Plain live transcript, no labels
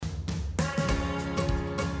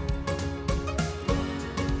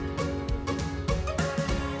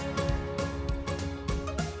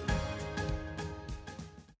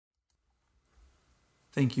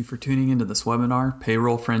Thank you for tuning into this webinar,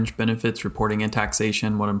 Payroll, Fringe Benefits, Reporting and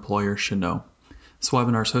Taxation, What Employers Should Know. This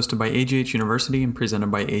webinar is hosted by AGH University and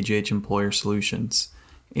presented by AGH Employer Solutions.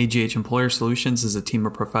 AGH Employer Solutions is a team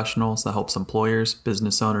of professionals that helps employers,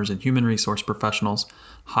 business owners, and human resource professionals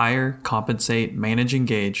hire, compensate, manage,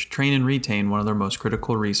 engage, train, and retain one of their most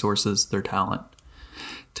critical resources, their talent.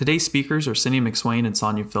 Today's speakers are Cindy McSwain and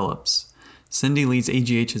Sonia Phillips. Cindy leads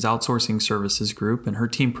AGH's outsourcing services group, and her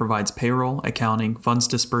team provides payroll, accounting, funds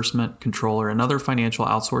disbursement, controller, and other financial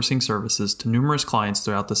outsourcing services to numerous clients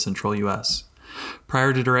throughout the central U.S.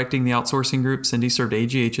 Prior to directing the outsourcing group, Cindy served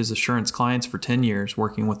AGH's assurance clients for 10 years,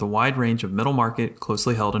 working with a wide range of middle market,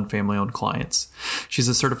 closely held, and family-owned clients. She's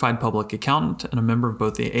a certified public accountant and a member of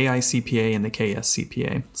both the AICPA and the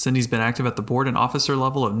KSCPA. Cindy's been active at the board and officer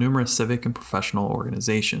level of numerous civic and professional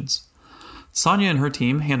organizations. Sonia and her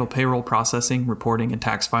team handle payroll processing, reporting, and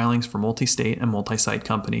tax filings for multi-state and multi-site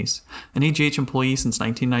companies. An AGH employee since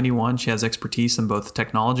 1991, she has expertise in both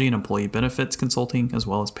technology and employee benefits consulting, as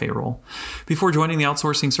well as payroll. Before joining the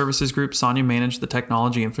outsourcing services group, Sonia managed the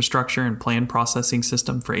technology infrastructure and plan processing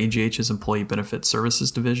system for AGH's Employee Benefits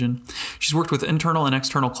Services division. She's worked with internal and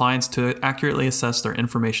external clients to accurately assess their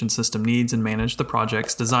information system needs and manage the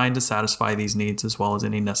projects designed to satisfy these needs, as well as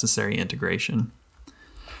any necessary integration.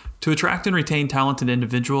 To attract and retain talented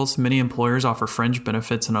individuals, many employers offer fringe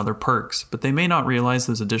benefits and other perks, but they may not realize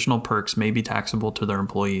those additional perks may be taxable to their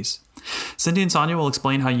employees. Cindy and Sonia will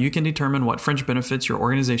explain how you can determine what fringe benefits your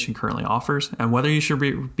organization currently offers and whether you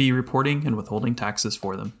should be reporting and withholding taxes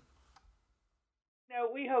for them.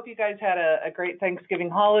 We hope you guys had a great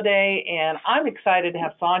Thanksgiving holiday, and I'm excited to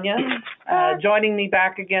have Sonia joining me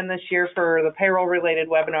back again this year for the payroll-related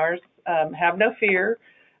webinars. Have no fear.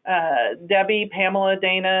 Debbie, Pamela,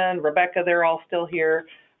 Dana, and Rebecca, they're all still here.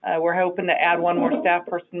 We're hoping to add one more staff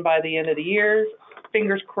person by the end of the year.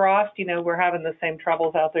 Fingers crossed, we're having the same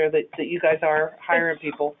troubles out there that you guys are hiring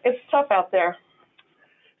people. It's tough out there.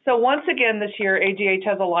 So once again this year, AGH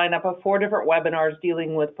has a lineup of 4 different webinars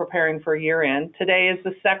dealing with preparing for year-end. Today is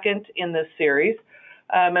the second in this series,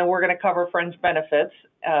 and we're going to cover fringe benefits,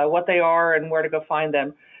 what they are and where to go find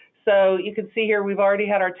them. So you can see here we've already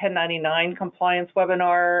had our 1099 compliance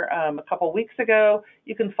webinar a couple weeks ago.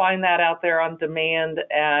 You can find that out there on demand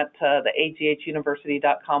at the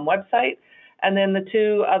aghuniversity.com website. And then the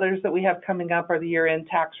 2 others that we have coming up are the year-end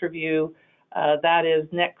tax review. That is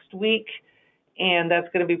next week, and that's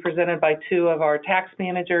going to be presented by 2 of our tax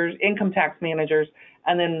managers, income tax managers,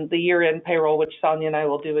 and then the year-end payroll, which Sonia and I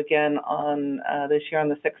will do again on this year on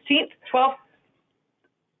the 16th. 12th.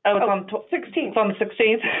 Oh, it's on 16th. It's on the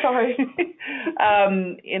 16th. Sorry.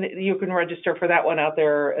 And you can register for that one out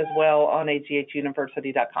there as well on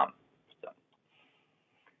aghuniversity.com.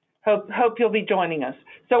 So, hope you'll be joining us.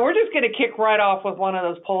 So we're just going to kick right off with one of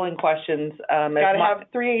those polling questions. Got to have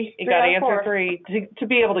 3. You got to answer 3 to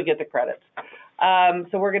be able to get the credits.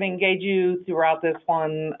 So we're going to engage you throughout this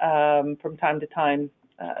one from time to time.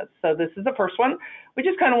 So this is the first one. We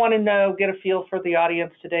just kind of want to get a feel for the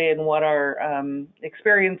audience today and what our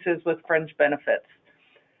experience is with fringe benefits.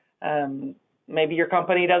 Maybe your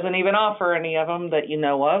company doesn't even offer any of them that you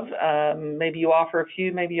know of. Maybe you offer a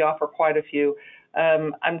few, maybe you offer quite a few.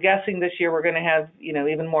 I'm guessing this year we're going to have,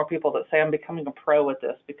 even more people that say I'm becoming a pro at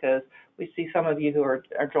this because we see some of you who are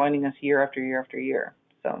joining us year after year after year.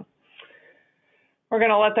 So we're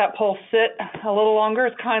going to let that poll sit a little longer.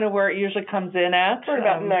 It's kind of where it usually comes in at. We're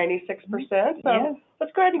about 96%. So yeah.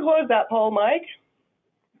 Let's go ahead and close that poll, Mike.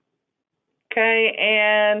 Okay,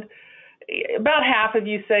 and about half of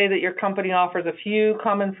you say that your company offers a few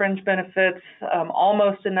common fringe benefits.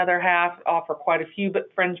 Almost another half offer quite a few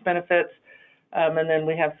fringe benefits. And then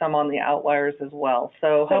we have some on the outliers as well.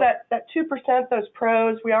 So that 2%, those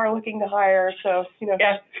pros, we are looking to hire. So,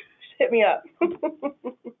 yeah. Hit me up.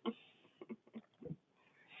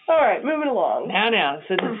 All right, moving along. Now, this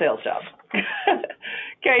is a sales job.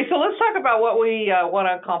 Okay, so let's talk about what we want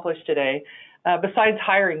to accomplish today, besides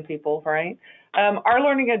hiring people, right? Our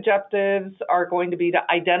learning objectives are going to be to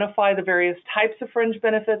identify the various types of fringe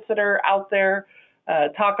benefits that are out there,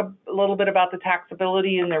 talk a little bit about the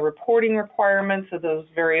taxability and the reporting requirements of those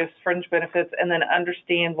various fringe benefits, and then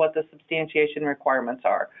understand what the substantiation requirements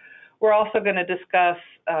are. We're also going to discuss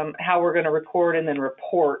how we're going to record and then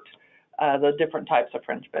report the different types of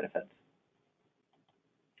fringe benefits.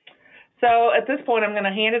 So at this point, I'm going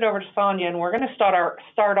to hand it over to Sonia, and we're going to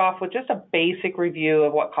start off with just a basic review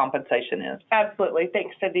of what compensation is. Absolutely.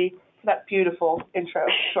 Thanks, Cindy, for that beautiful intro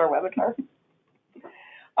to our webinar.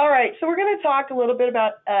 All right, so we're going to talk a little bit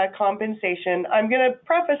about compensation. I'm going to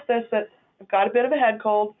preface this that I've got a bit of a head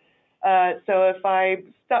cold, so if I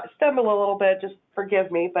stumble a little bit, just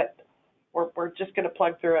forgive me, but we're just going to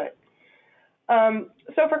plug through it.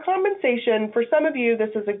 So for compensation, for some of you,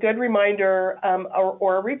 this is a good reminder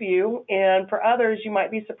or a review, and for others, you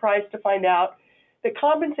might be surprised to find out that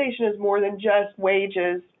compensation is more than just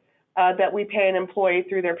wages that we pay an employee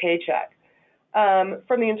through their paycheck.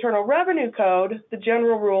 From the Internal Revenue Code, the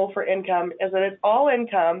general rule for income is that it's all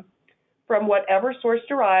income from whatever source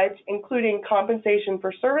derived, including compensation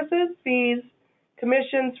for services, fees,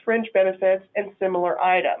 commissions, fringe benefits, and similar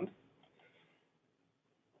items.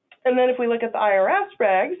 And then if we look at the IRS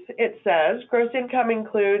regs, it says gross income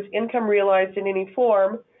includes income realized in any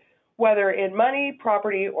form, whether in money,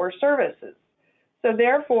 property, or services. So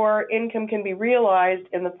therefore, income can be realized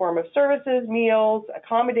in the form of services, meals,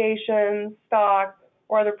 accommodations, stock,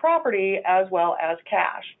 or other property, as well as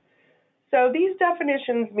cash. So these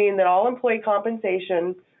definitions mean that all employee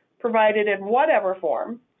compensation provided in whatever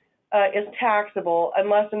form is taxable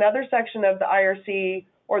unless another section of the IRC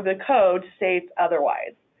or the code states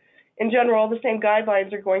otherwise. In general, the same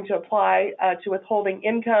guidelines are going to apply to withholding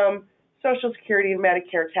income, Social Security, and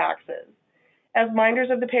Medicare taxes. As minders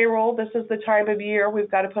of the payroll, this is the time of year we've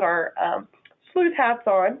got to put our sleuth hats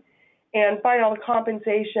on and find all the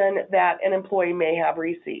compensation that an employee may have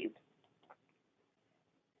received.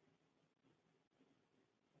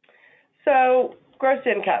 So, gross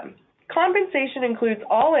income. Compensation includes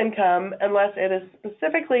all income unless it is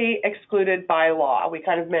specifically excluded by law. We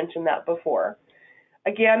kind of mentioned that before.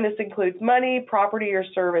 Again, this includes money, property, or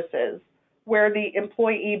services where the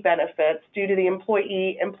employee benefits due to the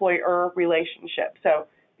employee-employer relationship. So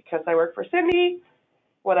because I work for Cindy,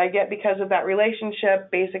 what I get because of that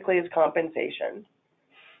relationship basically is compensation.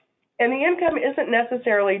 And the income isn't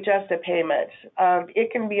necessarily just a payment.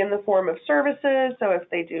 It can be in the form of services, so if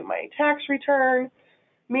they do my tax return,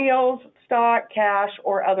 meals, stock, cash,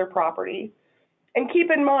 or other property. And keep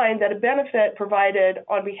in mind that a benefit provided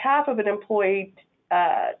on behalf of an employee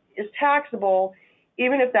is taxable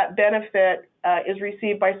even if that benefit is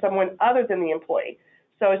received by someone other than the employee,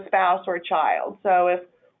 so a spouse or a child. So if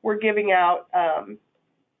we're giving out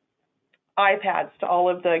iPads to all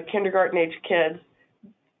of the kindergarten-age kids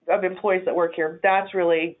of employees that work here, that's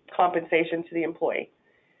really compensation to the employee.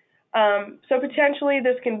 So potentially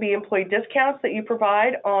this can be employee discounts that you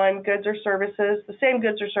provide on goods or services, the same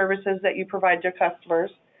goods or services that you provide to customers.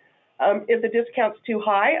 If the discount's too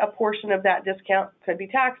high, a portion of that discount could be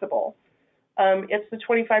taxable. It's the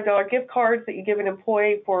 $25 gift cards that you give an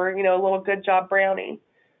employee for, a little good job brownie.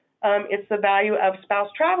 It's the value of spouse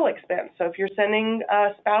travel expense. So if you're sending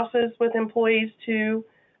spouses with employees to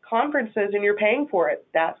conferences and you're paying for it,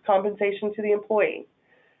 that's compensation to the employee.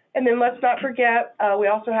 And then let's not forget, we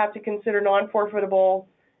also have to consider non-forfeitable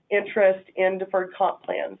interest in deferred comp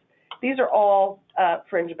plans. These are all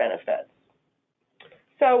fringe benefits.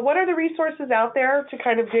 So what are the resources out there to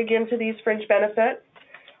kind of dig into these fringe benefits?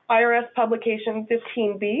 IRS Publication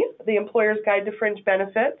 15B, the Employer's Guide to Fringe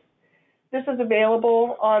Benefits. This is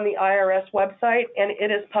available on the IRS website, and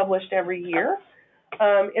it is published every year.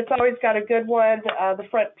 It's always got a good one. The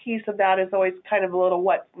front piece of that is always kind of a little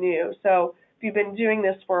what's new. So if you've been doing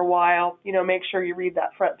this for a while, make sure you read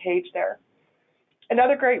that front page there.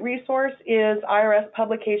 Another great resource is IRS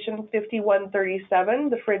Publication 5137,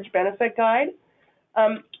 the Fringe Benefit Guide.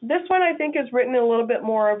 This one I think is written in a little bit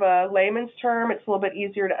more of a layman's term. It's a little bit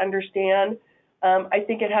easier to understand. I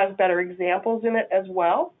think it has better examples in it as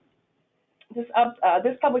well. This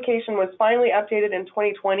publication was finally updated in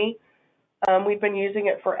 2020. We've been using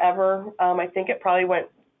it forever. I think it probably went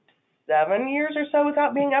 7 years or so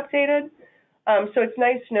without being updated. So it's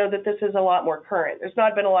nice to know that this is a lot more current. There's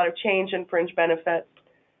not been a lot of change in fringe benefits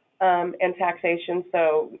and taxation,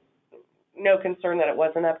 so no concern that it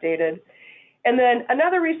wasn't updated. And then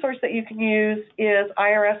another resource that you can use is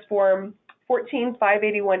IRS Form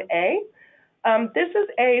 14581A. This is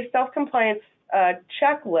a self-compliance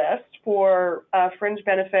checklist for fringe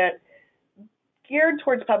benefit geared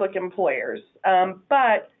towards public employers.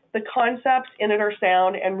 But the concepts in it are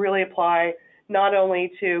sound and really apply not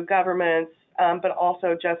only to governments, but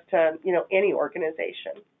also just to any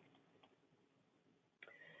organization.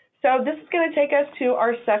 So this is going to take us to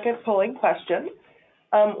our second polling question.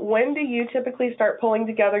 When do you typically start pulling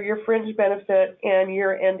together your fringe benefit and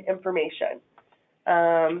year-end information?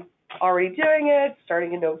 Already doing it,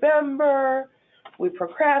 starting in November, we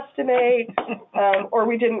procrastinate, or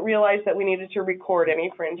we didn't realize that we needed to record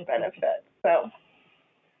any fringe benefits.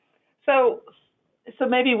 So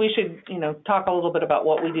maybe we should, talk a little bit about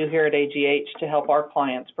what we do here at AGH to help our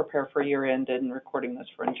clients prepare for year-end and recording those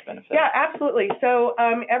fringe benefits. Yeah, absolutely. So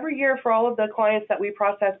every year for all of the clients that we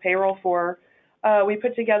process payroll for, we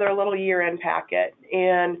put together a little year-end packet,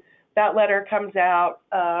 and that letter comes out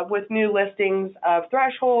with new listings of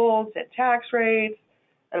thresholds and tax rates,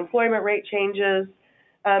 unemployment rate changes.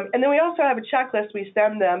 And then we also have a checklist we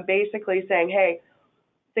send them basically saying, hey,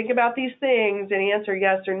 think about these things and answer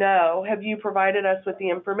yes or no. Have you provided us with the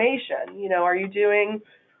information? You know, are you doing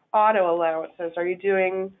auto allowances? Are you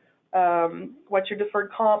doing what's your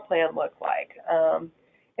deferred comp plan look like?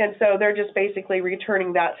 And so they're just basically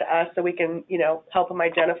returning that to us so we can, you know, help them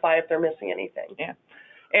identify if they're missing anything. Yeah.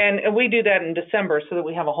 And we do that in December so that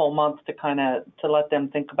we have a whole month to let them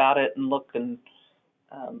think about it and look and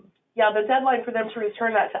yeah, the deadline for them to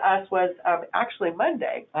return that to us was actually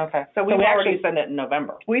Monday. Okay. So we actually send it in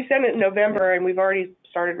November. We send it in November, and we've already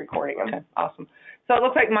started recording them. Okay, awesome. So it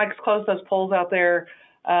looks like Mike's closed those polls out there.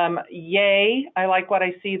 Yay, I like what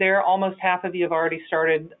I see there. Almost half of you have already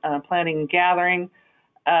started planning and gathering.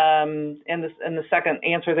 And the second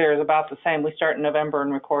answer there is about the same. We start in November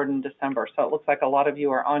and record in December. So it looks like a lot of you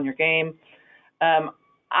are on your game.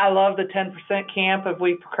 I love the 10% camp if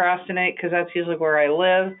we procrastinate because that's usually where I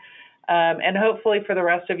live. And hopefully for the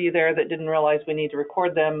rest of you there that didn't realize we need to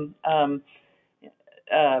record them,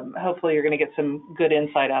 hopefully you're going to get some good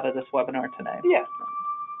insight out of this webinar today. Yeah.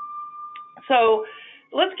 So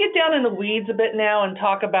let's get down in the weeds a bit now and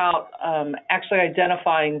talk about actually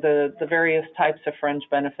identifying the various types of fringe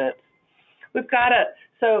benefits. We've got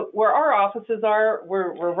so where our offices are,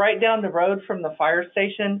 we're right down the road from the fire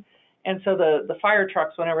station. And so the fire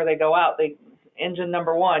trucks, whenever they go out, engine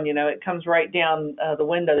number one, you know, it comes right down the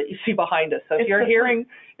window that you see behind us. So if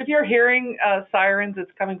you're hearing sirens, it's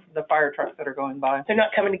coming from the fire trucks that are going by. They're not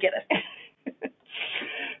coming to get us.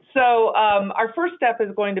 So our first step is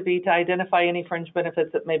going to be to identify any fringe benefits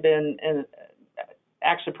that may have been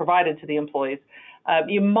actually provided to the employees.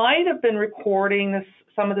 You might have been recording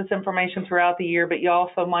some of this information throughout the year, but you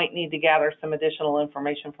also might need to gather some additional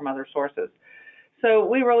information from other sources. So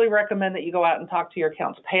we really recommend that you go out and talk to your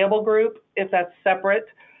accounts payable group, if that's separate,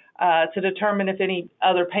 to determine if any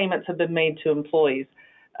other payments have been made to employees.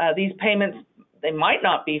 These payments, they might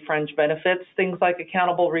not be fringe benefits. Things like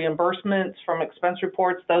accountable reimbursements from expense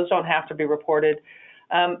reports, those don't have to be reported.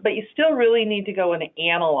 But you still really need to go and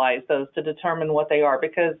analyze those to determine what they are,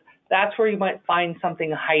 because that's where you might find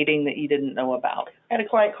something hiding that you didn't know about. I had a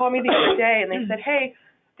client call me the other day, and they said, hey,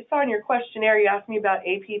 I saw in your questionnaire you asked me about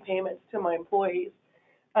AP payments to my employees.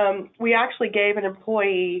 We actually gave an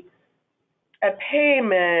employee a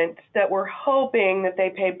payment that we're hoping that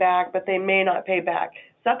they pay back, but they may not pay back.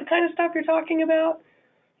 Is that the kind of stuff you're talking about?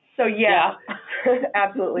 So, yeah.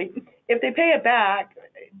 Absolutely. If they pay it back,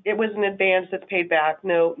 it was an advance that's paid back.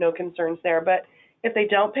 No concerns there. But if they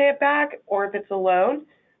don't pay it back, or if it's a loan,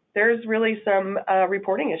 there's really some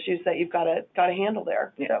reporting issues that you've got to handle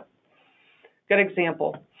there. Yeah. So. Good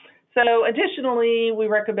example. So additionally, we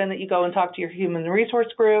recommend that you go and talk to your human resource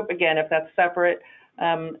group. Again, if that's separate,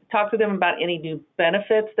 talk to them about any new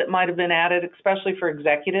benefits that might have been added, especially for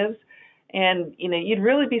executives. And, you know, you'd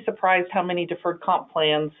really be surprised how many deferred comp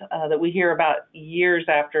plans that we hear about years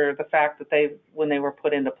after the fact that when they were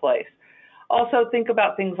put into place. Also, think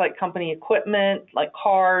about things like company equipment, like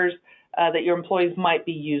cars, that your employees might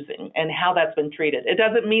be using and how that's been treated. It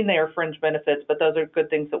doesn't mean they are fringe benefits, but those are good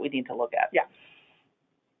things that we need to look at. Yeah.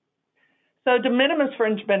 So de minimis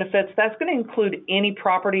fringe benefits, that's going to include any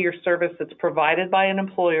property or service that's provided by an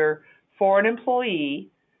employer for an employee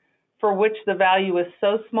for which the value is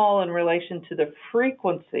so small in relation to the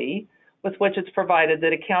frequency with which it's provided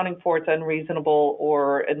that accounting for it's unreasonable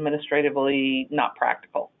or administratively not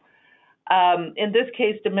practical. In this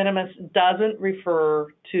case, de minimis doesn't refer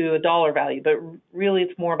to a dollar value, but really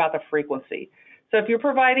it's more about the frequency. So if you're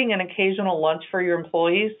providing an occasional lunch for your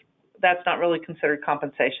employees, that's not really considered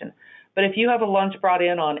compensation. But if you have a lunch brought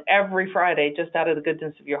in on every Friday just out of the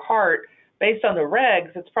goodness of your heart, based on the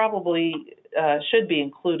regs, it's probably should be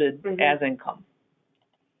included as income.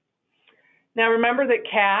 Now remember that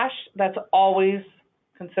cash, that's always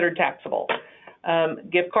considered taxable.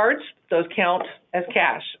 Gift cards, those count as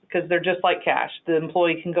cash because they're just like cash. The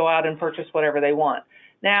employee can go out and purchase whatever they want.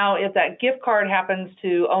 Now, if that gift card happens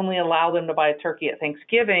to only allow them to buy a turkey at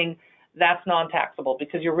Thanksgiving, that's non-taxable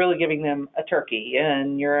because you're really giving them a turkey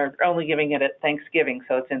and you're only giving it at Thanksgiving,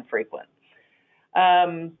 so it's infrequent.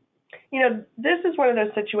 You know, this is one of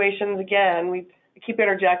those situations, again, we keep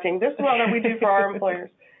interjecting. This is what we do for our employers.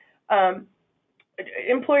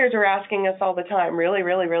 Employers are asking us all the time, really,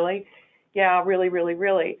 really, really? Yeah, really, really,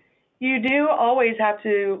 really. You do always have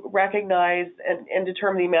to recognize and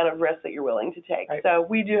determine the amount of risk that you're willing to take. Right. So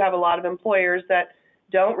we do have a lot of employers that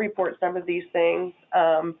don't report some of these things,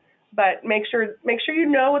 but make sure you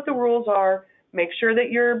know what the rules are. Make sure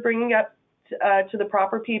that you're bringing up to the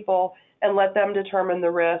proper people and let them determine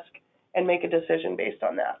the risk and make a decision based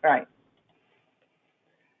on that. Right.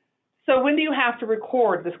 So when do you have to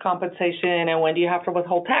record this compensation and when do you have to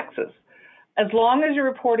withhold taxes? As long as you're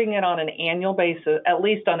reporting it on an annual basis, at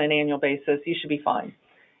least on an annual basis, you should be fine.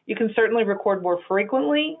 You can certainly record more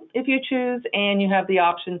frequently if you choose, and you have the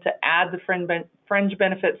option to add the fringe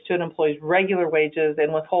benefits to an employee's regular wages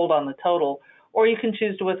and withhold on the total, or you can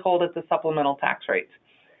choose to withhold at the supplemental tax rates.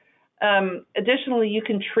 Additionally, you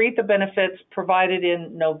can treat the benefits provided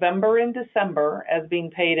in November and December as being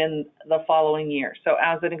paid in the following year. So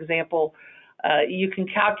as an example, you can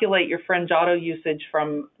calculate your fringe auto usage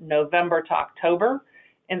from November to October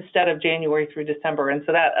instead of January through December. And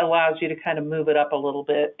so that allows you to kind of move it up a little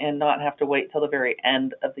bit and not have to wait till the very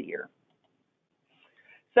end of the year.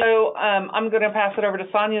 So I'm going to pass it over to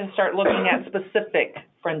Sonia to start looking at specific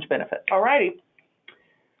fringe benefits. All righty.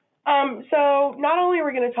 So not only are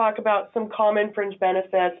we going to talk about some common fringe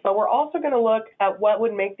benefits, but we're also going to look at what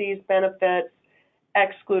would make these benefits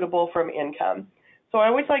excludable from income. So I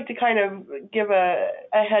always like to kind of give a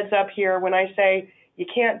heads up here when I say you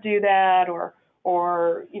can't do that or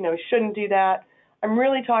shouldn't do that. I'm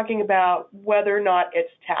really talking about whether or not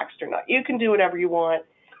it's taxed or not. You can do whatever you want.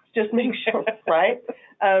 Just make sure, right?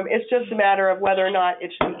 It's just a matter of whether or not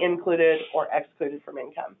it should be included or excluded from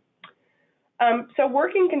income. So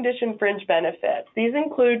working condition fringe benefits, these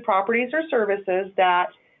include properties or services that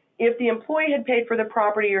if the employee had paid for the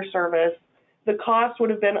property or service, the cost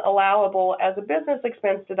would have been allowable as a business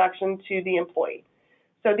expense deduction to the employee.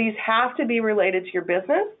 So these have to be related to your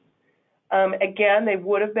business. Again, they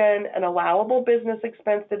would have been an allowable business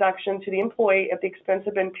expense deduction to the employee if the expense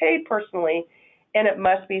had been paid personally, and it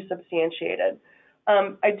must be substantiated.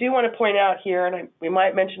 I do want to point out here, and we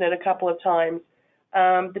might mention it a couple of times,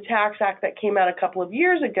 the Tax Act that came out a couple of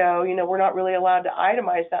years ago, we're not really allowed to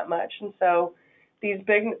itemize that much. And so these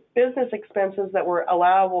big business expenses that were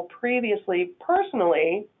allowable previously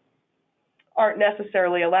personally aren't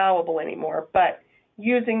necessarily allowable anymore. But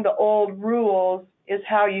using the old rules is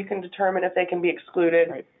how you can determine if they can be excluded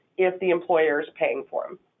if the employer is paying for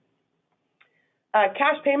them.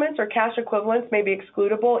 Cash payments or cash equivalents may be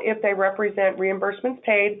excludable if they represent reimbursements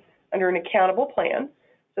paid under an accountable plan.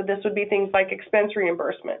 So this would be things like expense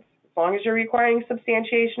reimbursements. As long as you're requiring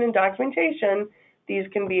substantiation and documentation, these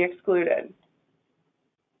can be excluded.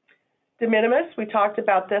 De minimis, we talked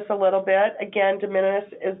about this a little bit. Again, de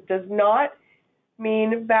minimis does not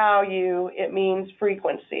mean value, it means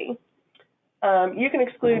frequency. You can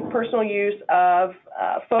exclude personal use of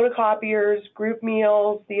photocopiers, group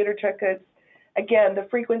meals, theater tickets. Again, the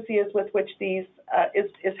frequency is with which these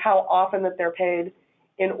is how often that they're paid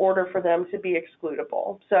in order for them to be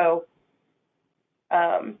excludable. So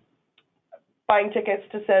buying tickets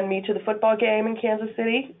to send me to the football game in Kansas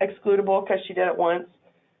City, excludable because she did it once.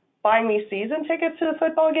 Buying me season tickets to the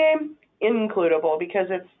football game, includable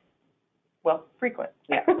because it's, frequent.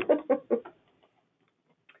 Yeah.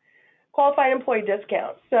 Qualified employee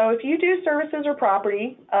discounts. So if you do services or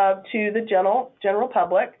property to the general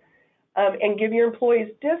public and give your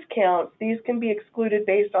employees discounts, these can be excluded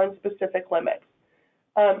based on specific limits.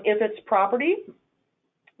 If it's property,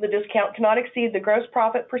 the discount cannot exceed the gross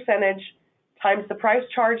profit percentage times the price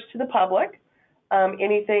charged to the public.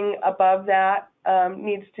 Anything above that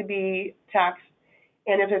needs to be taxed.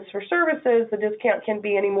 And if it's for services, the discount can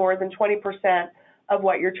be any more than 20% of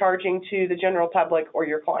what you're charging to the general public or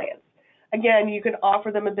your clients. Again, you can offer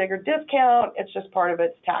them a bigger discount. It's just part of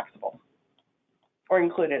it's taxable or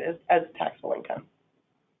included as taxable income.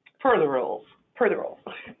 Per the rules.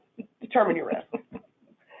 Determine your risk.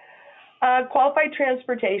 Qualified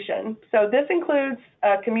transportation. So this includes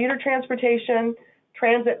commuter transportation,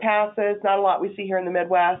 transit passes, not a lot we see here in the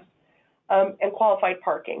Midwest, and qualified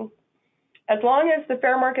parking. As long as the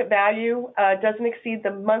fair market value doesn't exceed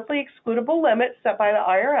the monthly excludable limit set by the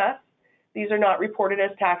IRS, these are not reported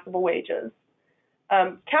as taxable wages.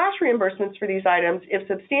 Cash reimbursements for these items, if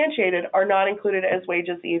substantiated, are not included as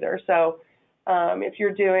wages either. So if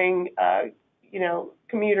you're doing,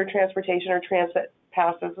 commuter transportation or transit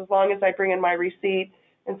passes, as long as I bring in my receipt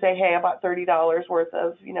and say, hey, I bought $30 worth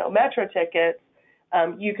of, Metro tickets,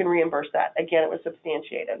 you can reimburse that. Again, it was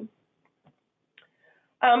substantiated.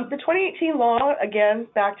 The 2018 law, again,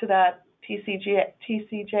 back to that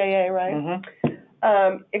TCJA, right? Mm-hmm.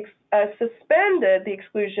 Suspended the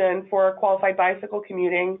exclusion for qualified bicycle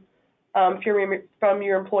commuting from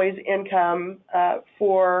your employee's income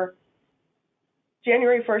for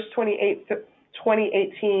January 1st,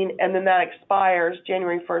 2018, and then that expires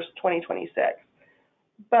January 1st, 2026.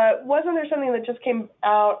 But wasn't there something that just came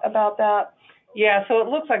out about that? Yeah, so it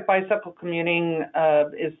looks like bicycle commuting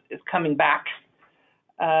is coming back.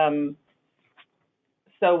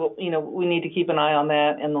 So, we need to keep an eye on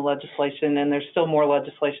that in the legislation, and there's still more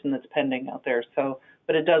legislation that's pending out there. So,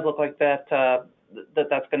 but it does look like that's going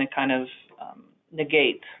to kind of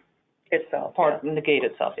negate itself. Negate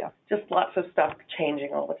itself, yeah. Just lots of stuff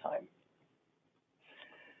changing all the time.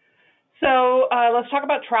 So let's talk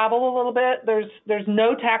about travel a little bit. There's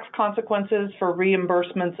no tax consequences for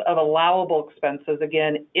reimbursements of allowable expenses,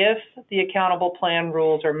 again, if the accountable plan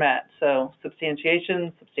rules are met. So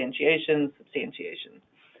substantiation, substantiation, substantiation.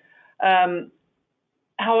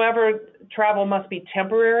 However, travel must be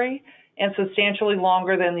temporary and substantially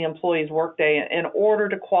longer than the employee's workday in order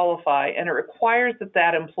to qualify, and it requires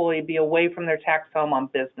that employee be away from their tax home on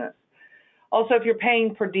business. Also, if you're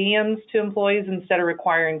paying per diems to employees instead of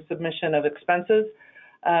requiring submission of expenses,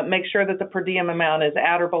 make sure that the per diem amount is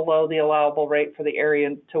at or below the allowable rate for the area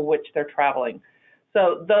to which they're traveling.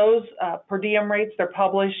 So those per diem rates, they're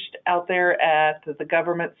published out there at the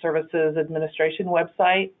Government Services Administration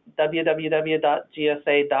website, www.gsa.gov.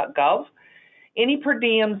 Any per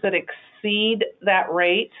diems that exceed that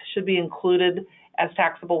rate should be included as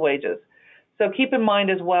taxable wages. So keep in mind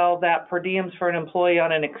as well that per diems for an employee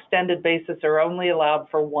on an extended basis are only allowed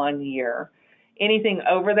for 1 year. Anything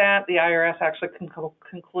over that, the IRS actually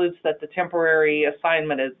concludes that the temporary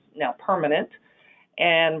assignment is now permanent,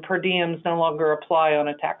 and per diems no longer apply on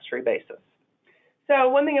a tax-free basis. So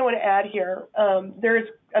one thing I want to add here, there is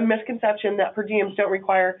a misconception that per diems don't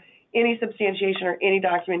require any substantiation or any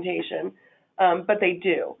documentation, but they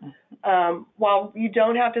do. While you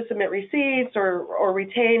don't have to submit receipts or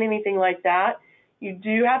retain anything like that, you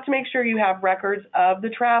do have to make sure you have records of the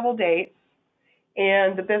travel dates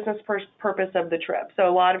and the business purpose of the trip. So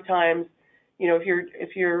a lot of times,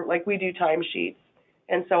 if you're like, we do timesheets,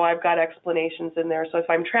 and so I've got explanations in there. So if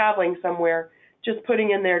I'm traveling somewhere, just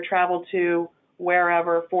putting in there travel to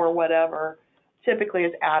wherever for whatever typically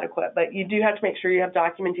is adequate. But you do have to make sure you have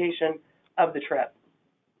documentation of the trip.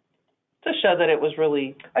 To show that it was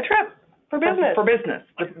really a trip for business. For business,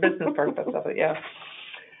 the business purpose of it, yeah.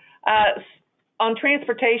 On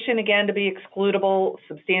transportation, again, to be excludable,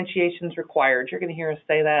 substantiation is required. You're going to hear us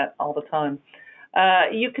say that all the time.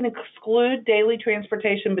 You can exclude daily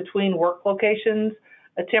transportation between work locations,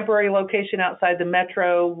 a temporary location outside the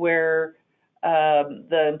metro where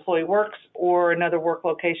the employee works, or another work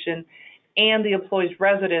location, and the employee's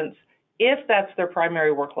residence if that's their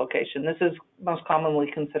primary work location. This is most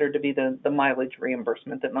commonly considered to be the mileage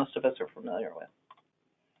reimbursement that most of us are familiar with.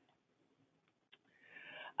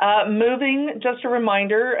 Moving, just a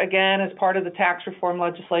reminder, again, as part of the tax reform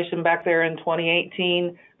legislation back there in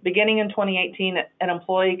 2018, beginning in 2018, an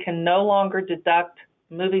employee can no longer deduct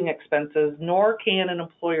moving expenses, nor can an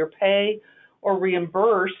employer pay or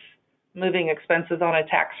reimburse moving expenses on a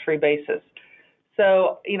tax-free basis.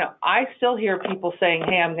 So, I still hear people saying,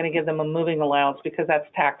 hey, I'm going to give them a moving allowance because that's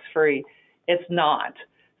tax-free. It's not.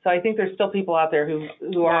 So I think there's still people out there who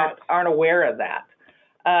aren't aware of that.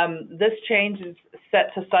 This change is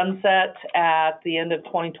set to sunset at the end of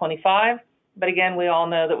 2025. But again, we all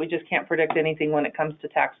know that we just can't predict anything when it comes to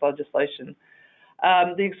tax legislation.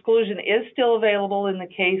 The exclusion is still available in the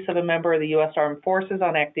case of a member of the U.S. Armed Forces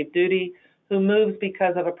on active duty who moves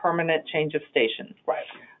because of a permanent change of station. Right.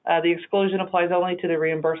 The exclusion applies only to the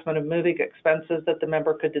reimbursement of moving expenses that the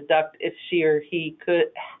member could deduct if she or he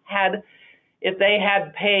if they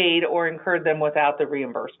had paid or incurred them without the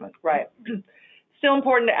reimbursement. Right. Still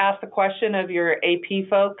important to ask the question of your AP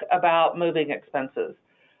folk about moving expenses.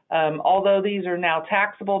 Although these are now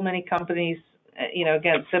taxable, many companies,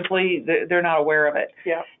 again, simply they're not aware of it.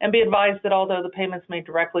 Yeah. And be advised that although the payments made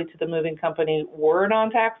directly to the moving company were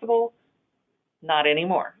non-taxable, not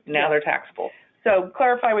anymore. Now they're taxable. So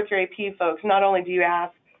clarify with your AP folks, not only do you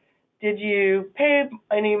ask, did you pay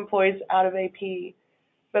any employees out of AP,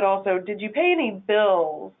 but also did you pay any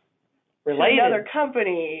bills related to another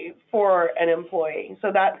company for an employee?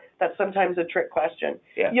 So that's sometimes a trick question.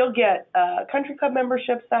 Yeah. You'll get country club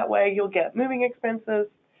memberships that way. You'll get moving expenses.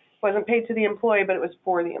 Wasn't paid to the employee, but it was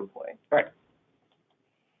for the employee. Right.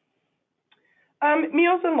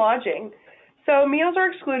 Meals and lodging. So meals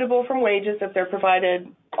are excludable from wages if they're provided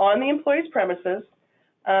on the employee's premises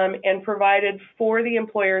and provided for the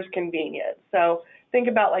employer's convenience. So think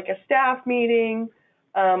about like a staff meeting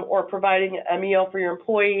or providing a meal for your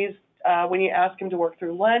employees when you ask them to work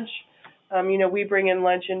through lunch. We bring in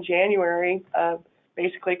lunch in January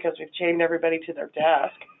basically because we've chained everybody to their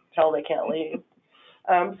desk until they can't leave.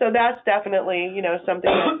 So that's definitely,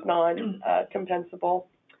 something that's non-compensable.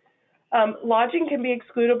 Lodging can be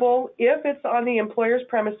excludable if it's on the employer's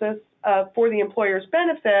premises for the employer's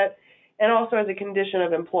benefit and also as a condition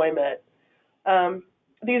of employment.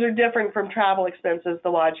 These are different from travel expenses, the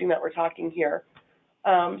lodging that we're talking here.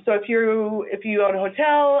 So if you own a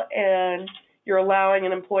hotel and you're allowing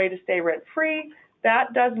an employee to stay rent-free,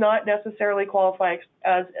 that does not necessarily qualify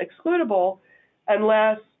as excludable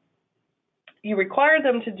unless you require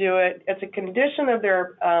them to do it. It's a condition of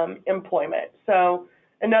their employment. So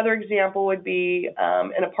another example would be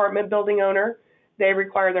an apartment building owner. They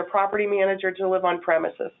require their property manager to live on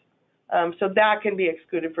premises. So that can be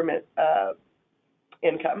excluded from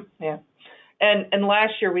income. Yeah. And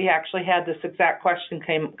last year we actually had this exact question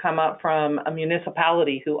come up from a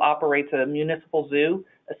municipality who operates a municipal zoo,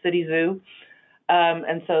 a city zoo.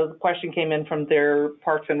 And so the question came in from their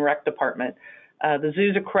Parks and Rec department. The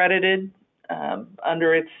zoo's accredited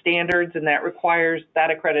under its standards, and that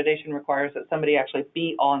accreditation requires that somebody actually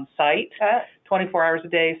be on site 24 hours a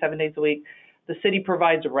day, 7 days a week. The city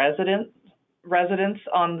provides residence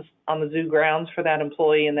on the zoo grounds for that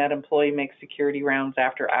employee, and that employee makes security rounds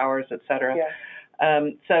after hours, et cetera. Yeah.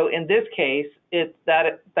 So in this case,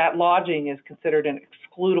 that lodging is considered an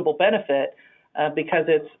excludable benefit because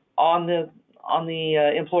it's on the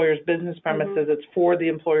employer's business premises. Mm-hmm. It's for the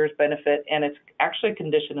employer's benefit, and it's actually a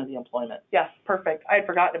condition of the employment. Yes, perfect. I had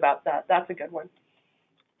forgotten about that. That's a good one.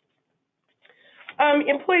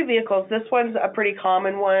 Employee vehicles. This one's a pretty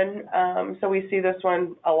common one, so we see this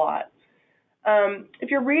one a lot.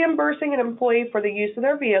 If you're reimbursing an employee for the use of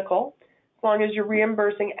their vehicle, as long as you're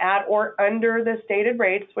reimbursing at or under the stated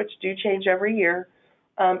rates, which do change every year,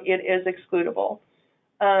 it is excludable.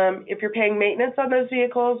 If you're paying maintenance on those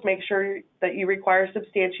vehicles, make sure that you require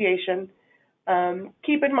substantiation.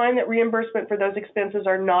 Keep in mind that reimbursement for those expenses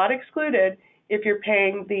are not excluded if you're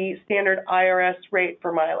paying the standard IRS rate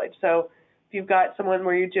for mileage. So if you've got someone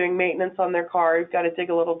where you're doing maintenance on their car, you've got to dig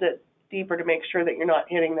a little bit deeper to make sure that you're not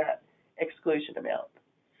hitting that exclusion amount.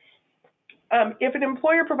 If an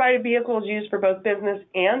employer-provided vehicle is used for both business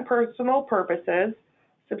and personal purposes,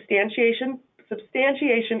 substantiation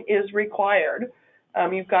is required.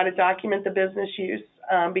 You've got to document the business use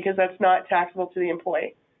because that's not taxable to the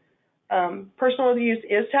employee. Personal use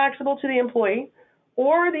is taxable to the employee,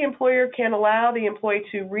 or the employer can allow the employee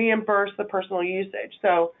to reimburse the personal usage.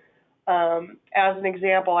 So as an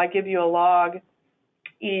example, I give you a log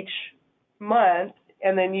each month,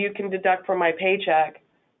 and then you can deduct from my paycheck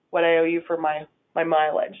what I owe you for my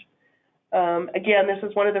mileage. Again, this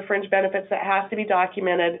is one of the fringe benefits that has to be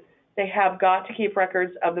documented. They have got to keep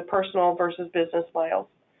records of the personal versus business miles.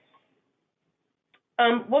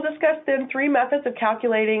 We'll discuss then 3 methods of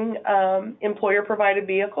calculating employer-provided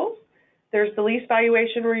vehicles. There's the lease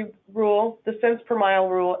valuation rule, the cents per mile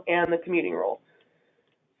rule, and the commuting rule.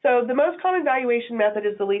 So the most common valuation method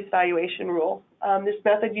is the lease valuation rule. This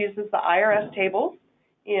method uses the IRS tables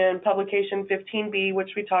in publication 15B,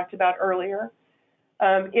 which we talked about earlier.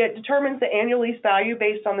 It determines the annual lease value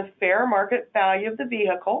based on the fair market value of the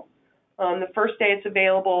vehicle on the first day it's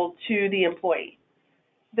available to the employee.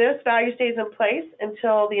 This value stays in place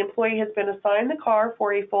until the employee has been assigned the car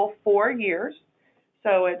for a full 4 years.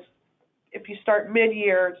 So if you start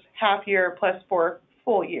mid-year, it's half year plus 4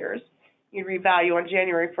 full years. You revalue on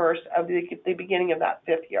January 1st of the beginning of that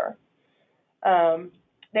 5th year.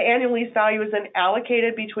 The annual lease value is then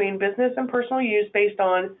allocated between business and personal use based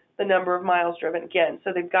on the number of miles driven. Again,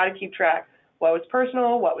 so they've got to keep track. What was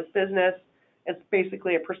personal, what was business. It's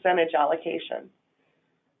basically a percentage allocation.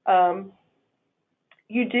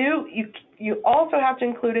 You also have to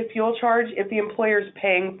include a fuel charge if the employer is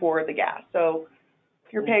paying for the gas. So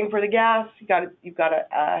if you're paying for the gas, you've got to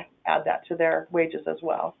add that to their wages as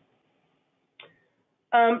well.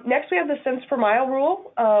 Next, we have the cents per mile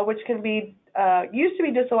rule, which can be used to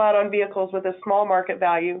be disallowed on vehicles with a small market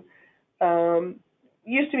value.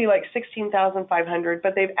 Used to be like $16,500,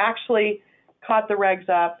 but they've actually caught the regs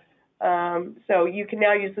up. So you can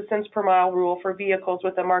now use the cents per mile rule for vehicles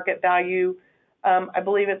with a market value. I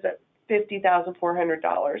believe it's at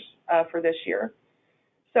 $50,400 for this year.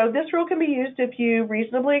 So this rule can be used if you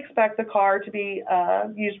reasonably expect the car to be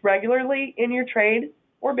used regularly in your trade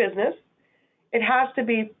or business. It has to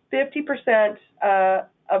be 50%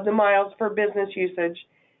 of the miles for business usage,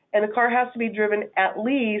 and the car has to be driven at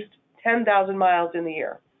least 10,000 miles in the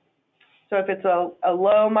year. So if it's a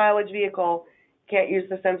low mileage vehicle, you can't use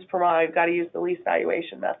the cents per mile. You've got to use the lease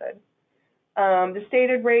valuation method. The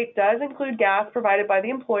stated rate does include gas provided by the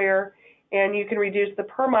employer, and you can reduce the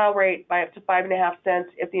per mile rate by up to 5.5 cents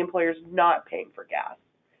if the employer is not paying for gas.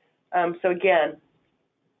 So again,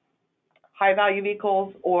 high value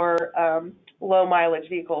vehicles or low mileage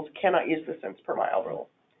vehicles cannot use the cents per mile rule.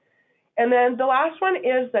 And then the last one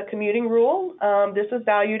is the commuting rule. This is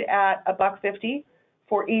valued at $1.50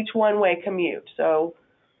 for each one-way commute. So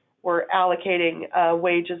we're allocating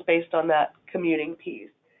wages based on that commuting piece.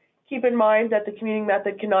 Keep in mind that the commuting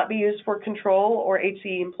method cannot be used for control or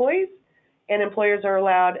HCE employees, and employers are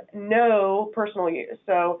allowed no personal use.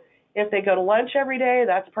 So if they go to lunch every day,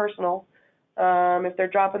 that's personal. If they're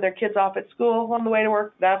dropping their kids off at school on the way to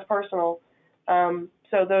work, that's personal.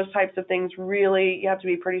 So those types of things really you have to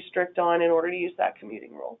be pretty strict on in order to use that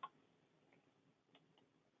commuting rule.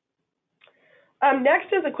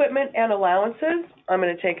 Next is equipment and allowances. I'm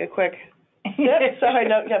going to take a quick sip so I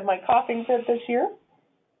don't get my coughing fit this year.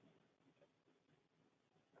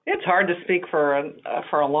 It's hard to speak for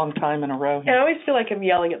a long time in a row. I always feel like I'm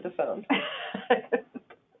yelling at the phone.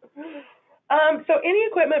 So any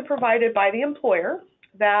equipment provided by the employer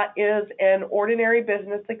that is an ordinary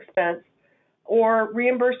business expense or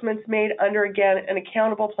reimbursements made under, again, an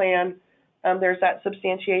accountable plan, there's that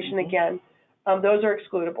substantiation again, those are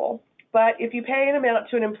excludable. But if you pay an amount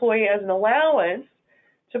to an employee as an allowance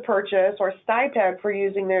to purchase or stipend for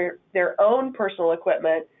using their own personal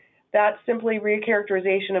equipment, that's simply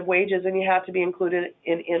recharacterization of wages, and you have to be included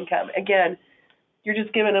in income. Again, you're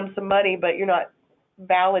just giving them some money, but you're not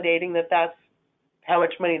validating that that's how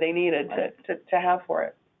much money they needed to have for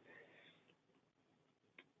it.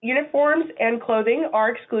 Uniforms and clothing are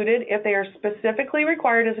excluded if they are specifically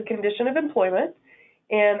required as a condition of employment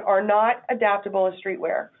and are not adaptable as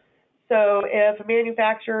streetwear. So if a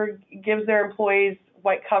manufacturer gives their employees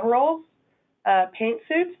white coveralls, paint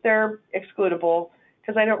suits, they're excludable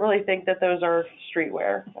because I don't really think that those are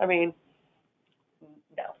streetwear. I mean,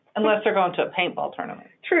 no. Unless they're going to a paintball tournament.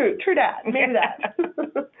 True that. Maybe that.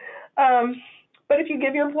 But if you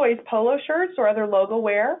give your employees polo shirts or other logo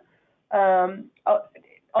wear on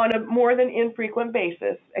a more than infrequent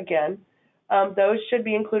basis, again, those should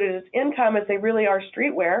be included as income as they really are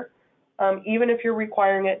streetwear, even if you're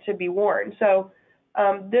requiring it to be worn. So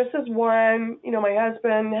this is one, my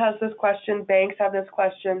husband has this question, banks have this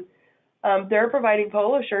question. They're providing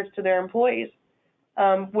polo shirts to their employees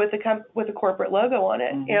with a corporate logo on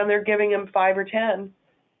it, and they're giving them 5 or 10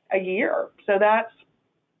 a year. So that's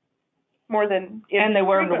more than. And they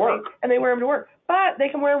wear them to work. And they wear them to work, but they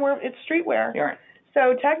can wear them. It's streetwear. Right.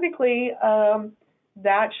 So technically,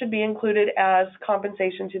 that should be included as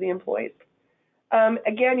compensation to the employees.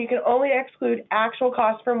 Again, you can only exclude actual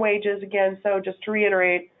costs from wages. Again, so just to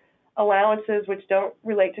reiterate, allowances which don't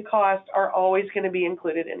relate to cost are always going to be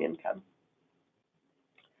included in income.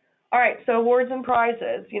 All right, so awards and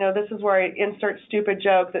prizes. This is where I insert stupid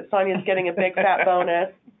joke that Sonia's getting a big fat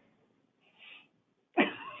bonus.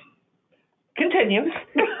 Continue.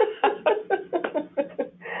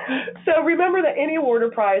 So remember that any award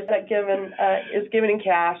or prize that is given in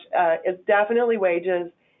cash is definitely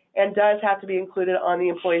wages and does have to be included on the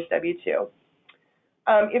employee's W-2.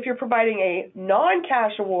 If you're providing a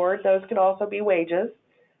non-cash award, those can also be wages,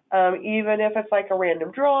 even if it's like a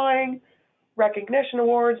random drawing, recognition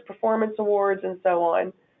awards, performance awards, and so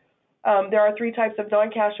on. There are 3 types of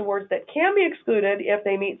non-cash awards that can be excluded if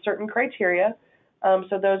they meet certain criteria.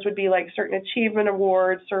 So those would be like certain achievement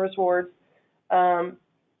awards, service awards,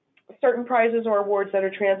 certain prizes or awards that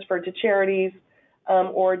are transferred to charities,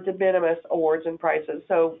 or de minimis awards and prizes,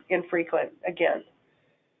 so infrequent again.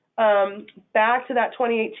 Back to that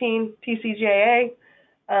 2018 TCJA,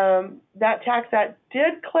 that tax act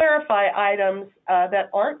did clarify items that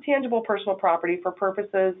aren't tangible personal property for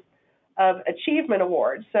purposes of achievement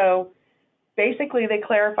awards. So basically they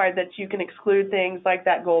clarified that you can exclude things like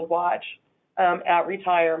that gold watch at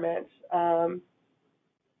retirement,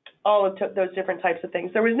 all of those different types of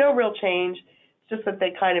things. There was no real change. It's just that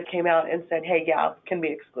they kind of came out and said, hey, yeah, it can be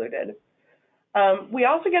excluded. We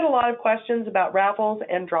also get a lot of questions about raffles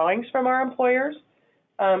and drawings from our employers.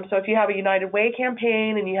 So if you have a United Way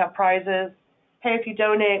campaign and you have prizes, hey, if you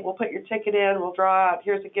donate, we'll put your ticket in, we'll draw out,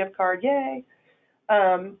 here's a gift card, yay.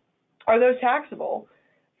 Are those taxable?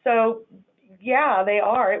 So, yeah, they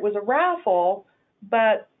are. It was a raffle,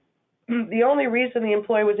 but the only reason the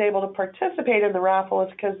employee was able to participate in the raffle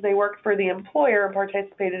is because they worked for the employer and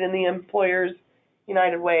participated in the employer's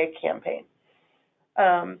United Way campaign.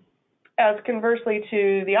 As conversely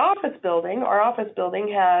to the office building, our office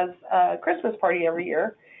building has a Christmas party every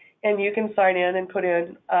year, and you can sign in and put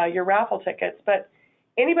in your raffle tickets. But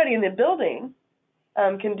anybody in the building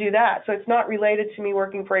can do that. So it's not related to me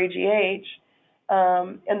working for AGH.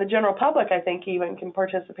 And the general public, I think, even can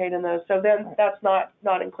participate in those. So then that's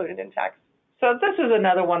not included in tax. So this is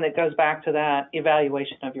another one that goes back to that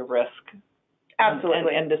evaluation of your risk.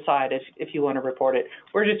 Absolutely. And decide if you want to report it.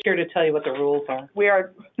 We're just here to tell you what the rules are. We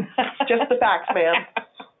are just the facts, ma'am.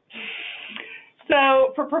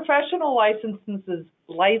 So for professional licenses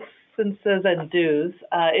and dues,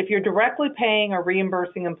 if you're directly paying or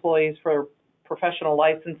reimbursing employees for professional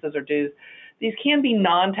licenses or dues, these can be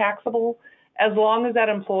non-taxable as long as that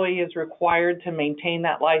employee is required to maintain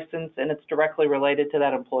that license and it's directly related to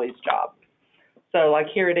that employee's job. So like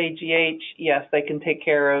here at AGH, yes, they can take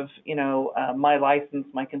care of, my license,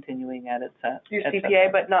 my continuing ed, your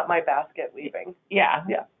CPA, but not my basket weaving. Yeah.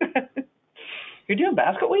 You're doing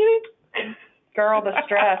basket weaving? Girl, the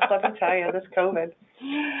stress, let me tell you, this COVID.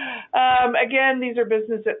 Again, these are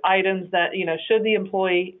business items that, should the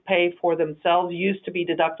employee pay for themselves, used to be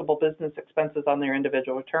deductible business expenses on their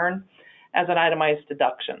individual return as an itemized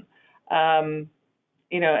deduction. And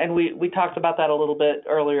we talked about that a little bit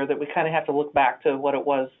earlier, that we kind of have to look back to what it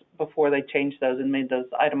was before they changed those and made those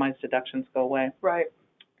itemized deductions go away. Right.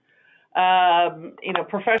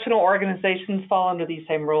 Professional organizations fall under these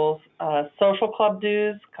same rules. Social club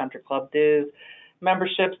dues, country club dues,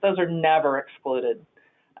 memberships, those are never excluded.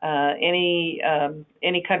 Any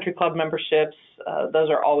country club memberships, those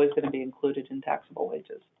are always going to be included in taxable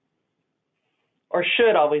wages, or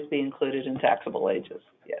should always be included in taxable wages,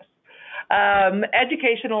 yes.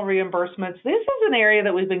 Educational reimbursements. This is an area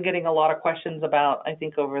that we've been getting a lot of questions about, I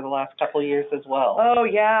think, over the last couple of years as well. Oh,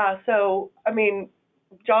 yeah. So,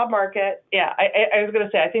 job market. Yeah, I was going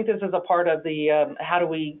to say, I think this is a part of the how do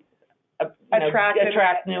we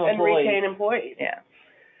attract new employees. And retain employees. Yeah.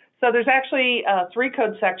 So there's actually 3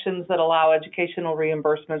 code sections that allow educational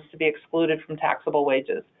reimbursements to be excluded from taxable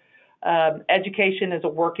wages. Education is a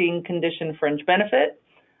working condition fringe benefit.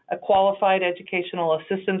 A qualified educational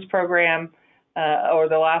assistance program, or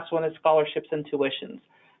the last one is scholarships and tuitions,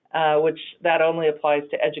 which that only applies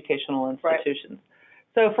to educational institutions. Right.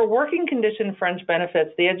 So for working condition fringe benefits,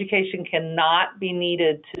 the education cannot be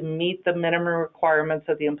needed to meet the minimum requirements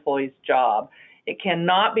of the employee's job. It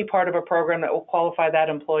cannot be part of a program that will qualify that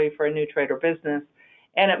employee for a new trade or business,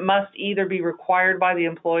 and it must either be required by the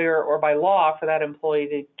employer or by law for that employee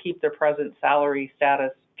to keep their present salary,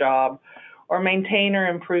 status, job, or maintain or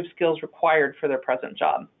improve skills required for their present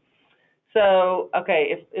job. So,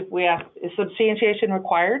 okay, if we ask, is substantiation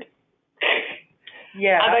required?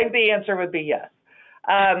 Yeah. I think the answer would be yes.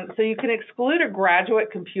 So you can exclude a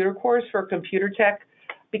graduate computer course for computer tech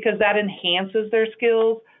because that enhances their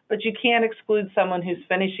skills, but you can't exclude someone who's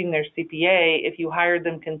finishing their CPA if you hired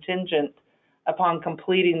them contingent upon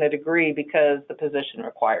completing the degree because the position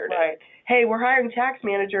required it. Right. Hey, we're hiring tax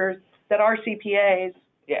managers that are CPAs.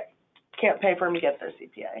 Yeah. Can't pay for them to get their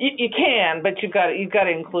CPA. You can, but you've got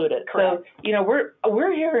to include it. Correct. So,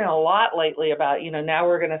 we're hearing a lot lately about, now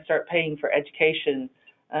we're going to start paying for education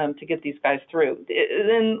to get these guys through.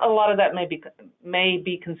 And a lot of that may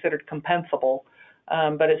be considered compensable,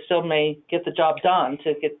 but it still may get the job done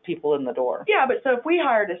to get people in the door. Yeah, but so if we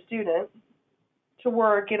hired a student to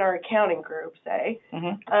work in our accounting group, say,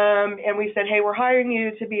 and we said, hey, we're hiring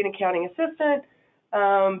you to be an accounting assistant,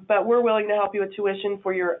 but we're willing to help you with tuition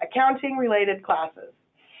for your accounting-related classes.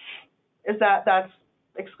 That's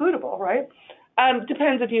excludable, right?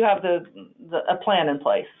 Depends if you have a plan in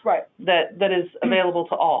place, right? That is available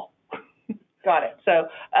to all. Got it. So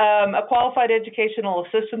a qualified educational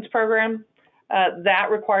assistance program that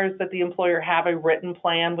requires that the employer have a written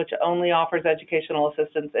plan, which only offers educational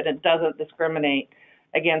assistance, and it doesn't discriminate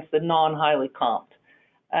against the non-highly comped.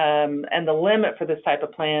 And the limit for this type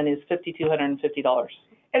of plan is $5,250.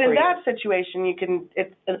 And in that situation,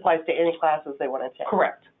 it applies to any classes they want to take.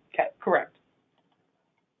 Correct. Okay. Correct.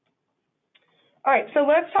 All right, so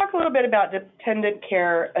let's talk a little bit about dependent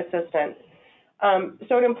care assistant.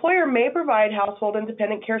 So an employer may provide household and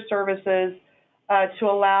dependent care services to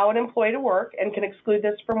allow an employee to work and can exclude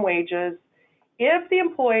this from wages if the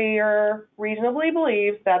employer reasonably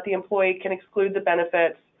believes that the employee can exclude the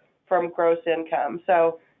benefits from gross income.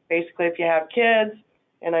 So basically, if you have kids,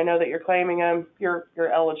 and I know that you're claiming them, you're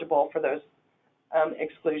eligible for those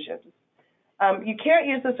exclusions. You can't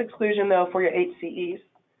use this exclusion, though, for your HCEs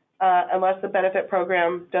unless the benefit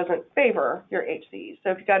program doesn't favor your HCEs.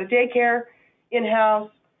 So if you've got a daycare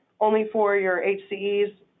in-house, only for your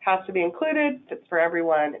HCEs has to be included. If it's for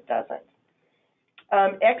everyone, it doesn't.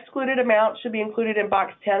 Excluded amounts should be included in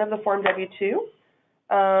box 10 of the Form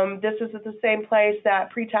W-2. This is at the same place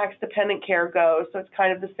that pre-tax dependent care goes, so it's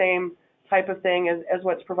kind of the same type of thing as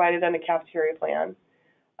what's provided on the cafeteria plan.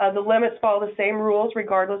 The limits follow the same rules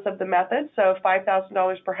regardless of the method, so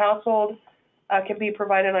 $5,000 per household can be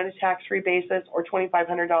provided on a tax-free basis, or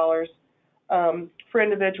 $2,500 for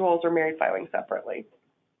individuals or married filing separately.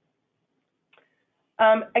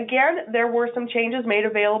 Again, there were some changes made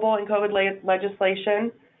available in COVID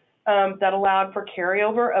legislation that allowed for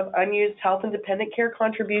carryover of unused health and dependent care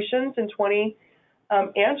contributions in 20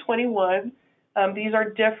 and 21. These are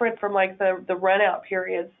different from like the run-out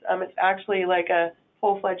periods. It's actually like a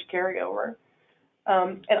full-fledged carryover.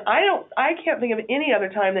 And I can't think of any other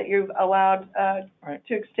time that you've allowed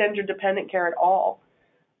to extend your dependent care at all.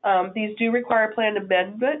 These do require plan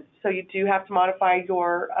amendment, so you do have to modify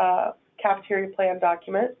your cafeteria plan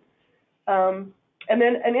document. And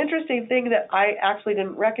then an interesting thing that I actually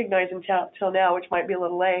didn't recognize until now, which might be a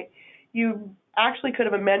little late, you actually could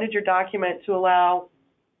have amended your document to allow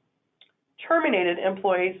terminated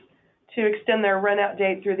employees to extend their run-out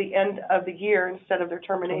date through the end of the year instead of their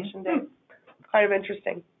termination date. Kind of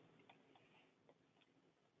interesting.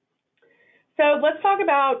 So let's talk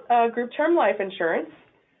about group term life insurance.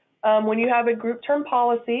 When you have a group term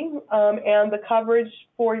policy and the coverage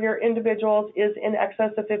for your individuals is in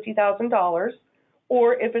excess of $50,000,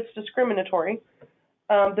 or if it's discriminatory,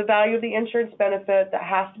 the value of the insurance benefit that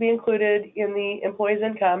has to be included in the employee's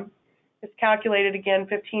income is calculated, again,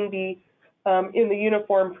 15B, in the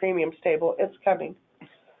uniform premiums table. It's coming.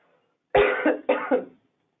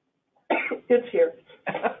 It's here.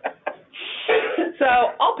 So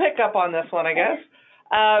I'll pick up on this one, I guess.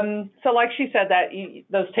 So like she said,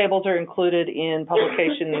 those tables are included in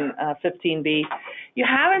publication 15B. You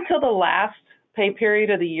have until the last pay period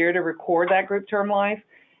of the year to record that group term life,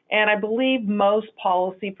 and I believe most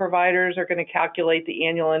policy providers are going to calculate the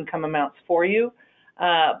annual income amounts for you.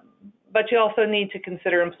 But you also need to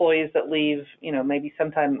consider employees that leave, maybe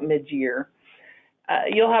sometime mid-year.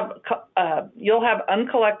 You'll have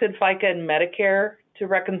uncollected FICA and Medicare to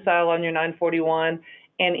reconcile on your 941.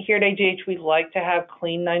 And here at AGH, we like to have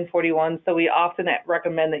clean 941, so we often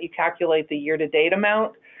recommend that you calculate the year-to-date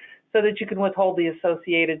amount so that you can withhold the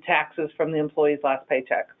associated taxes from the employee's last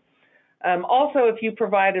paycheck. Also, if you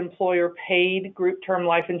provide employer-paid group term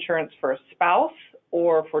life insurance for a spouse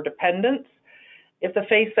or for dependents, if the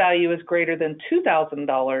face value is greater than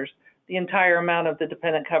 $2,000, the entire amount of the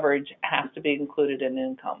dependent coverage has to be included in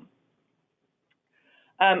income.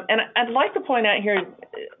 And I'd like to point out here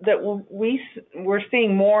that we're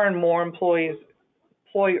seeing more and more employers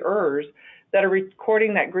that are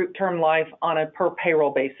recording that group term life on a per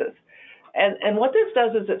payroll basis. And what this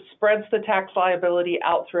does is it spreads the tax liability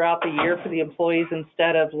out throughout the year for the employees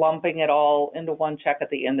instead of lumping it all into one check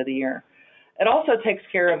at the end of the year. It also takes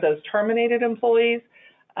care of those terminated employees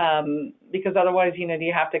because otherwise, do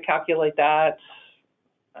you have to calculate that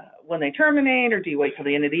when they terminate, or do you wait till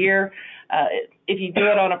the end of the year? If you do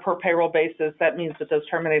it on a per payroll basis, that means that those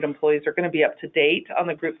terminated employees are going to be up to date on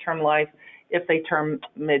the group term life if they term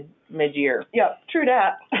mid-year. Yeah, true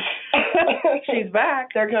that. She's back.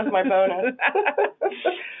 There goes my bonus.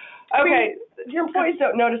 Okay. Your employees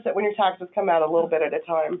don't notice it when your taxes come out a little bit at a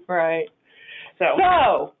time. Right.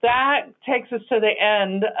 So that takes us to the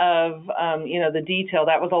end of, the detail.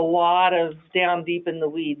 That was a lot of down deep in the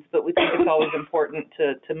weeds, but we think it's always important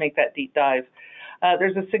to make that deep dive.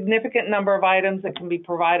 There's a significant number of items that can be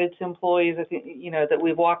provided to employees, that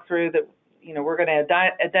we've walked through that, we're going to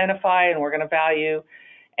identify and we're going to value.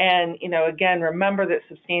 And, again, remember that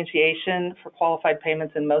substantiation for qualified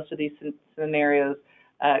payments in most of these scenarios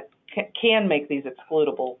can make these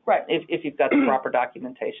excludable, right, if you've got the proper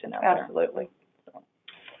documentation out there. Absolutely.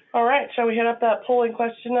 All right, shall we hit up that polling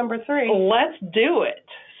question number 3? Let's do it.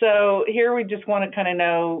 So here we just want to kind of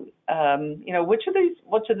know, which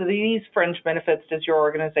of these fringe benefits does your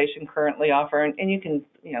organization currently offer? And you can,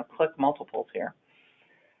 click multiples here.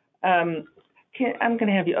 I'm going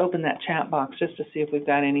to have you open that chat box just to see if we've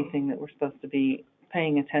got anything that we're supposed to be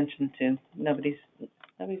paying attention to. Nobody's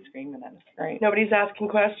screaming at us. Great. Nobody's asking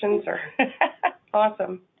questions. Or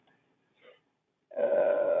awesome.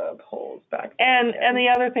 Polls back. And the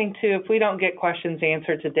other thing too, if we don't get questions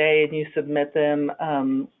answered today and you submit them,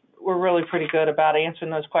 we're really pretty good about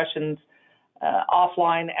answering those questions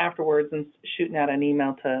offline afterwards and shooting out an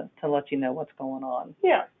email to let you know what's going on.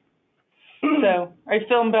 Yeah. So, are you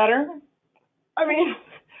feeling better? I mean,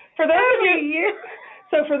 for those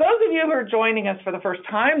of you who are joining us for the first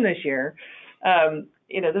time this year,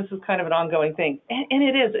 this is kind of an ongoing thing, and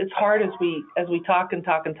it is. It's hard as we talk and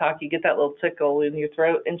talk and talk. You get that little tickle in your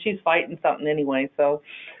throat, and she's fighting something anyway. So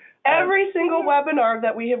every single webinar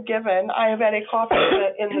that we have given, I have had a cough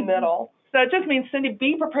fit in the middle. So it just means, Cindy,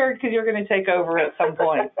 be prepared because you're going to take over at some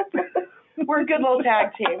point. We're a good little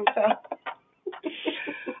tag team. So.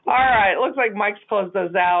 All right. Looks like Mike's closed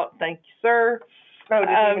those out. Thank you, sir. Oh, did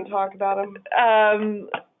you even talk about them?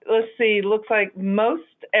 Let's see. Looks like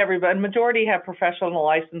majority have professional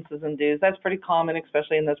licenses and dues. That's pretty common,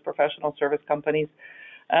 especially in those professional service companies.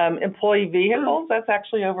 Employee vehicles, that's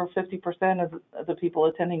actually over 50% of the people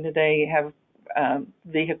attending today have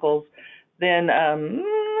vehicles. Then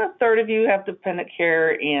a third of you have dependent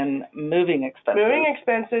care and moving expenses. Moving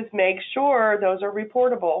expenses, make sure those are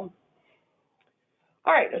reportable.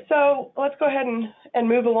 All right, so let's go ahead and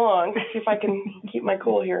move along, see if I can keep my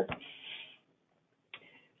cool here.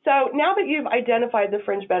 So now that you've identified the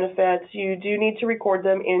fringe benefits, you do need to record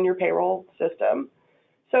them in your payroll system.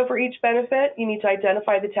 So for each benefit, you need to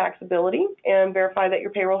identify the taxability and verify that your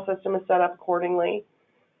payroll system is set up accordingly.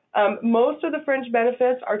 Most of the fringe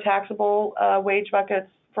benefits are taxable wage buckets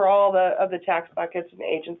for all of the tax buckets and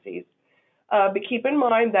agencies. But keep in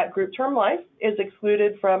mind that group term life is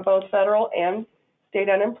excluded from both federal and state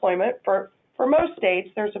unemployment. For most states,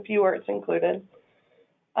 there's a few where it's included.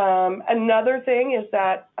 Another thing is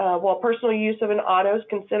that while personal use of an auto is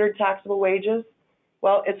considered taxable wages,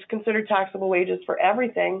 well, it's considered taxable wages for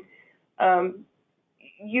everything.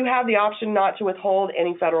 You have the option not to withhold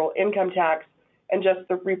any federal income tax and just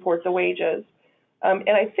report the wages. And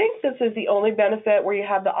I think this is the only benefit where you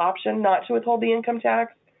have the option not to withhold the income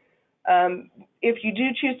tax. If you do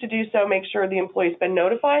choose to do so, make sure the employee's been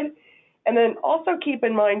notified. And then also keep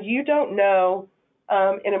in mind, you don't know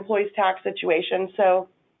an employee's tax situation. So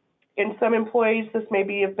in some employees, this may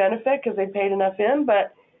be of benefit because they paid enough in,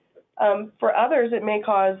 but for others, it may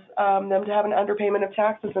cause them to have an underpayment of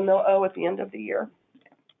taxes and they'll owe at the end of the year.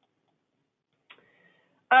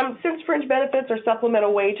 Since fringe benefits are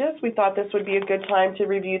supplemental wages, we thought this would be a good time to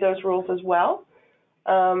review those rules as well.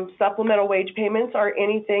 Supplemental wage payments are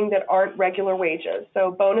anything that aren't regular wages.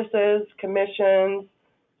 So bonuses, commissions,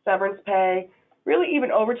 severance pay, really even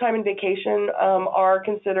overtime and vacation are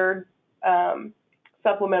considered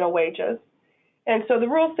supplemental wages. And so the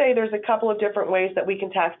rules say there's a couple of different ways that we can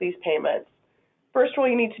tax these payments. First rule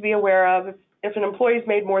you need to be aware of, if an employee's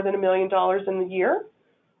made more than $1 million in the year,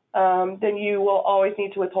 then you will always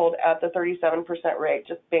need to withhold at the 37% rate.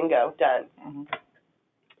 Just bingo, done. Mm-hmm.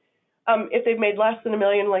 If they've made less than $1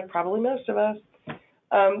 million, like probably most of us,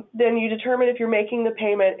 then you determine if you're making the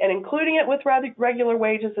payment and including it with regular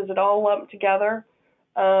wages, is it all lumped together,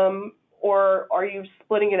 or are you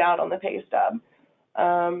splitting it out on the pay stub?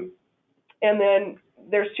 And then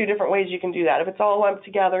there's two different ways you can do that. If it's all lumped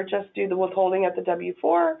together, just do the withholding at the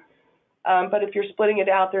W-4. But if you're splitting it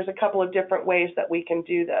out, there's a couple of different ways that we can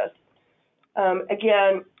do this.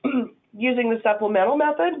 Again, using the supplemental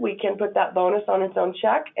method, we can put that bonus on its own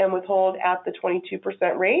check and withhold at the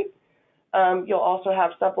 22% rate. You'll also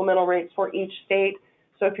have supplemental rates for each state.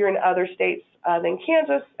 So if you're in other states than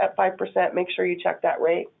Kansas at 5%, make sure you check that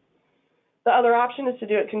rate. The other option is to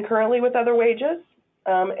do it concurrently with other wages.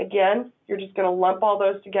 Again, you're just going to lump all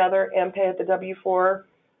those together and pay at the W-4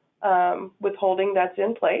 withholding that's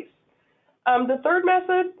in place. The third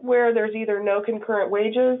method, where there's either no concurrent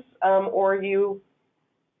wages or you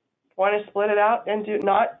want to split it out and do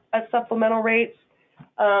not at supplemental rates,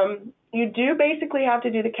 you do basically have to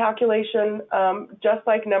do the calculation just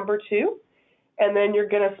like number 2, and then you're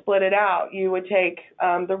going to split it out. You would take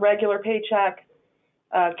the regular paycheck,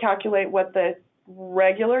 calculate what the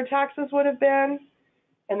regular taxes would have been,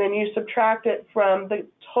 and then you subtract it from the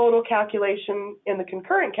total calculation in the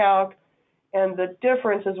concurrent calc, and the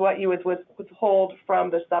difference is what you would withhold from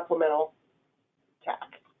the supplemental tax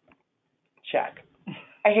check.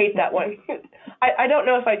 I hate that one. I don't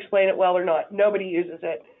know if I explain it well or not. Nobody uses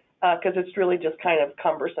it because it's really just kind of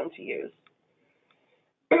cumbersome to use.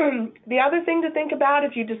 The other thing to think about,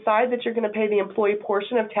 if you decide that you're going to pay the employee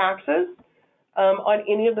portion of taxes on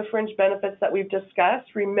any of the fringe benefits that we've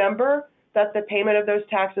discussed, remember that the payment of those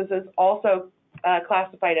taxes is also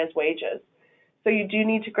classified as wages. So you do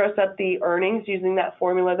need to gross up the earnings using that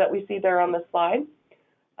formula that we see there on the slide.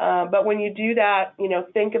 But when you do that,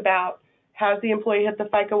 think about, has the employee hit the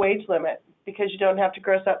FICA wage limit, because you don't have to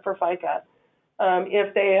gross up for FICA.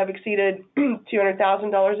 If they have exceeded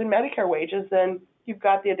 $200,000 in Medicare wages, then you've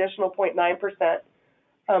got the additional 0.9%.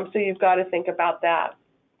 So you've got to think about that.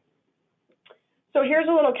 So here's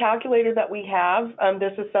a little calculator that we have.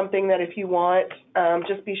 This is something that if you want,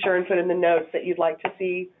 just be sure and put in the notes that you'd like to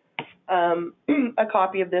see a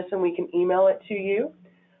copy of this, and we can email it to you.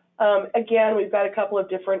 Again, we've got a couple of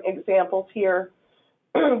different examples here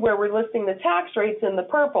where we're listing the tax rates in the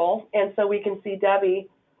purple, and so we can see Debbie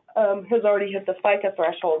has already hit the FICA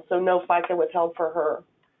threshold, so no FICA withheld for her.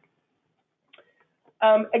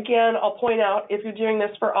 Again, I'll point out, if you're doing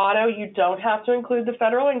this for auto, you don't have to include the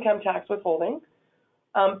federal income tax withholding.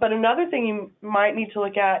 But another thing you might need to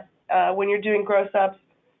look at when you're doing gross ups,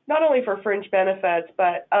 not only for fringe benefits,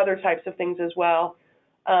 but other types of things as well.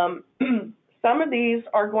 Some of these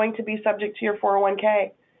are going to be subject to your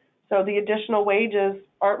 401k. So the additional wages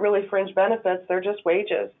aren't really fringe benefits, they're just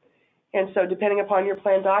wages. And so depending upon your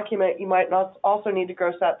plan document, you might not also need to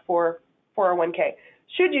gross up for 401k.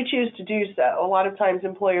 Should you choose to do so, a lot of times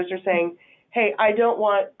employers are saying, hey, I don't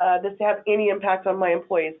want this to have any impact on my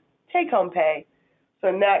employees' take-home pay. So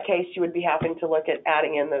in that case, you would be having to look at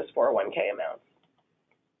adding in those 401k amounts.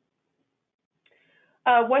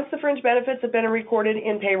 Once the fringe benefits have been recorded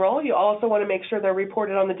in payroll, you also want to make sure they're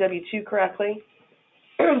reported on the W-2 correctly.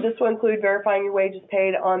 This will include verifying your wages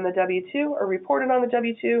paid on the W-2 or reported on the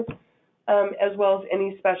W-2, as well as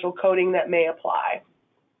any special coding that may apply.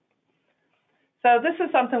 So this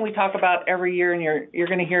is something we talk about every year, and you're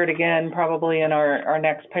going to hear it again probably in our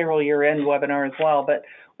next payroll year-end webinar as well. But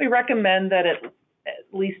we recommend that at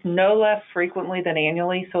least no less frequently than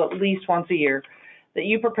annually, so at least once a year, that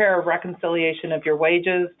you prepare a reconciliation of your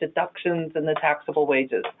wages, deductions, and the taxable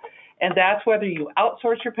wages. And that's whether you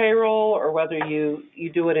outsource your payroll or whether you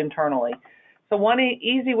do it internally. So one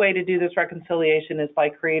easy way to do this reconciliation is by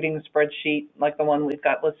creating a spreadsheet like the one we've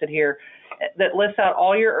got listed here that lists out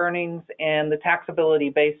all your earnings and the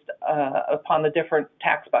taxability based upon the different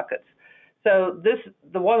tax buckets. So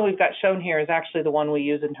the one we've got shown here is actually the one we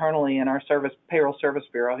use internally in our payroll service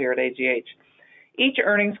bureau here at AGH. Each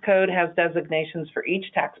earnings code has designations for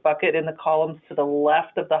each tax bucket in the columns to the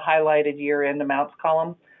left of the highlighted year-end amounts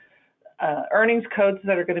column. Earnings codes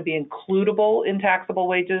that are going to be includable in taxable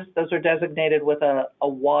wages, those are designated with a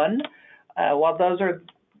 1, while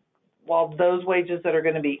those wages that are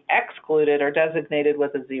going to be excluded are designated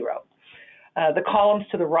with a 0. The columns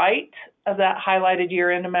to the right of that highlighted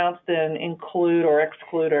year-end amounts then include or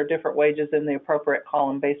exclude our different wages in the appropriate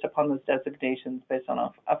column based upon those designations based on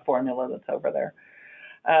a formula that's over there.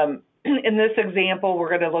 In this example, we're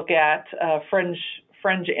going to look at fringe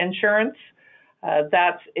insurance.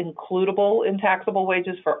 That's includable in taxable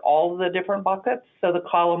wages for all of the different buckets, so the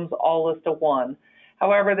columns all list a 1.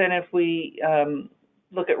 However, then if we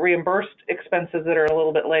look at reimbursed expenses that are a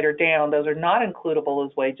little bit later down, those are not includable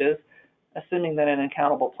as wages, assuming that an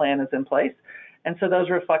accountable plan is in place. And so those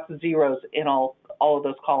reflect zeros in all of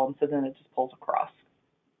those columns, and then it just pulls across.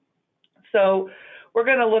 So we're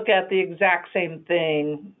going to look at the exact same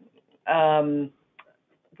thing. The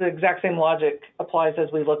exact same logic applies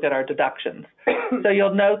as we look at our deductions. So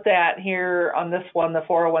you'll note that here on this one, the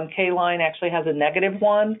 401k line actually has a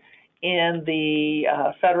 -1 in the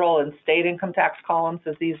federal and state income tax columns,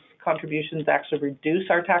 as these contributions actually reduce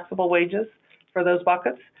our taxable wages for those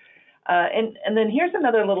buckets. And then here's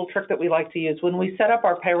another little trick that we like to use. When we set up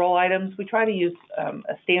our payroll items, we try to use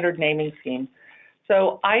a standard naming scheme.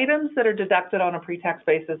 So items that are deducted on a pre-tax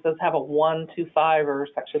basis, those have a 125 or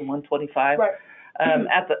section 125 Right.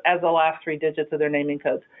 As the last 3 digits of their naming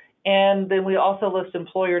codes. And then we also list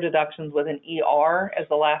employer deductions with an ER as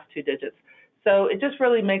the last 2 digits. So it just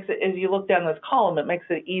really makes it, as you look down this column, it makes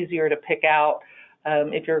it easier to pick out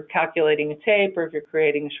if you're calculating a tape or if you're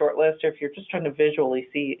creating a short list or if you're just trying to visually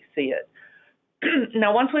see it.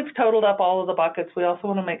 Now, once we've totaled up all of the buckets, we also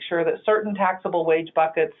want to make sure that certain taxable wage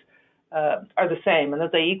buckets are the same and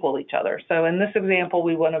that they equal each other. So in this example,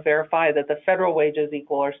 we want to verify that the federal wages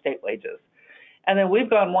equal our state wages. And then we've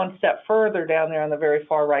gone one step further down there on the very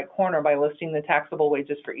far right corner by listing the taxable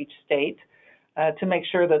wages for each state to make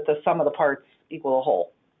sure that the sum of the parts equal a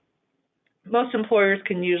whole. Most employers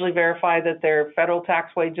can usually verify that their federal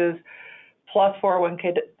tax wages plus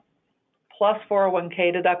 401k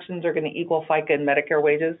deductions are going to equal FICA and Medicare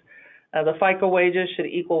wages. The FICA wages should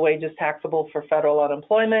equal wages taxable for federal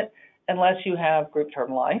unemployment unless you have group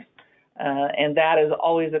term life, and that is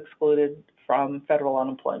always excluded from federal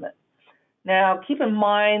unemployment. Now, keep in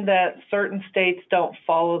mind that certain states don't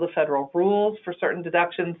follow the federal rules for certain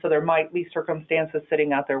deductions, so there might be circumstances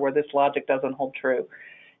sitting out there where this logic doesn't hold true.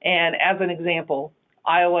 And as an example,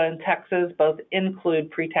 Iowa and Texas both include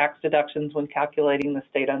pre-tax deductions when calculating the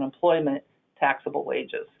state unemployment taxable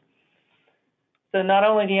wages. So not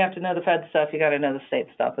only do you have to know the Fed stuff, you got to know the state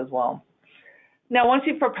stuff as well. Now, once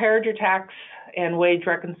you've prepared your tax and wage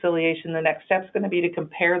reconciliation, the next step is going to be to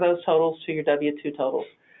compare those totals to your W-2 totals.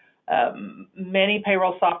 Many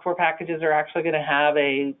payroll software packages are actually going to have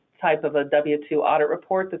a type of a W-2 audit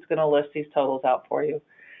report that's going to list these totals out for you.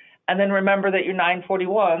 And then remember that your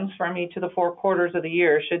 941s from each of the 4 quarters of the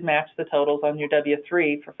year should match the totals on your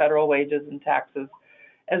W-3 for federal wages and taxes,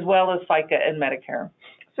 as well as FICA and Medicare.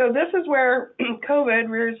 So this is where COVID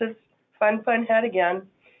rears its fun head again.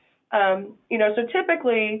 So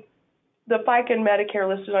typically the FICA and Medicare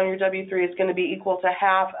listed on your W-3 is going to be equal to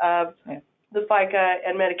half of the FICA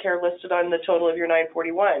and Medicare listed on the total of your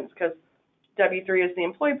 941s, because W-3 is the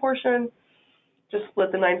employee portion, just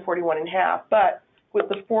split the 941 in half. But with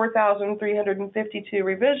the 4,352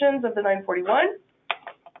 revisions of the 941,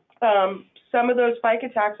 some of those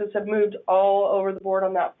FICA taxes have moved all over the board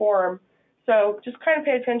on that form. So just kind of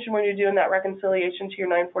pay attention when you're doing that reconciliation to your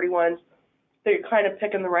 941s, that you're kind of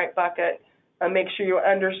picking the right bucket. Make sure you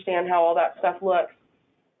understand how all that stuff looks.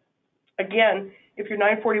 Again, if your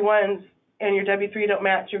 941s and your W-3 don't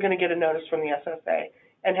match, you're going to get a notice from the SSA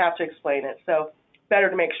and have to explain it. So better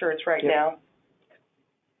to make sure it's right now.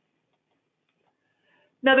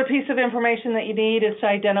 Another piece of information that you need is to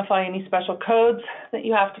identify any special codes that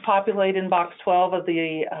you have to populate in box 12 of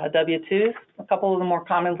the W-2s. A couple of the more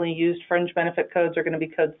commonly used fringe benefit codes are going to be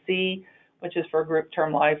code C, which is for group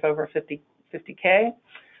term life over 50K.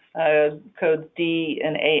 Codes D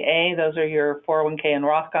and AA, those are your 401K and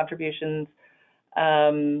Roth contributions.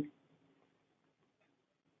 And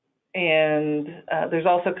there's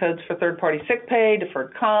also codes for third-party sick pay,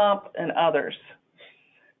 deferred comp, and others.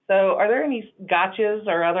 So are there any gotchas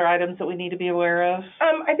or other items that we need to be aware of?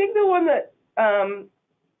 I think the one that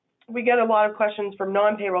we get a lot of questions from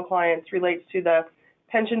non-payroll clients relates to the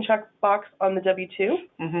pension check box on the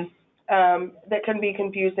W-2. That can be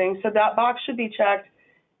confusing. So that box should be checked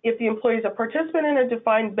if the employee is a participant in a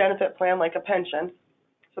defined benefit plan like a pension.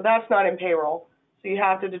 So that's not in payroll. So you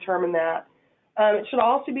have to determine that. It should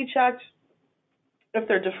also be checked if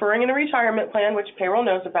they're deferring in a retirement plan, which payroll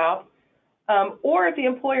knows about, or if the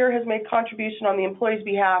employer has made contribution on the employee's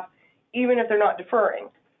behalf, even if they're not deferring.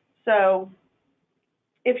 So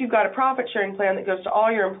if you've got a profit sharing plan that goes to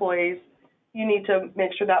all your employees, you need to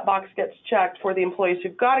make sure that box gets checked for the employees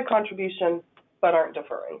who've got a contribution but aren't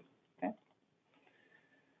deferring. Okay.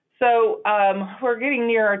 So we're getting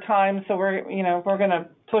near our time, so we're going to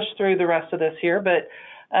push through the rest of this here. But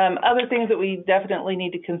other things that we definitely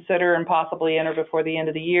need to consider and possibly enter before the end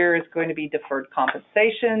of the year is going to be deferred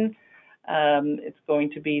compensation. It's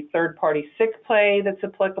going to be third-party sick pay that's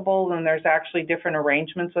applicable, and there's actually different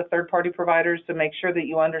arrangements with third-party providers to make sure that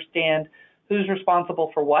you understand who's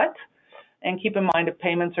responsible for what. And keep in mind if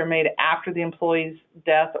payments are made after the employee's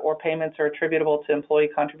death or payments are attributable to employee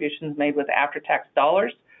contributions made with after-tax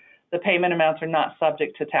dollars, the payment amounts are not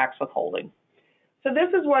subject to tax withholding. So this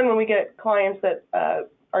is one when we get clients that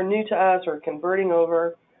are new to us or converting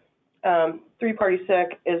over. Three-party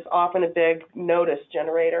sick is often a big notice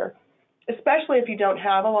generator, especially if you don't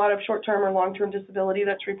have a lot of short-term or long-term disability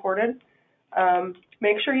that's reported.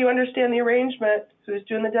 Make sure you understand the arrangement, who's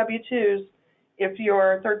doing the W-2s. If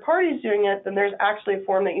your third party is doing it, then there's actually a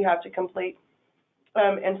form that you have to complete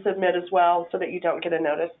and submit as well so that you don't get a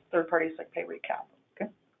notice, third-party sick pay recap. Okay.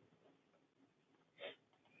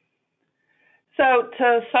 So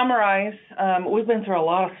to summarize, we've been through a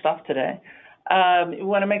lot of stuff today. You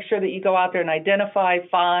want to make sure that you go out there and identify,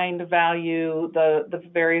 find, value the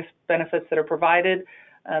various benefits that are provided.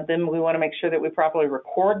 Then we want to make sure that we properly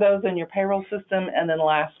record those in your payroll system. And then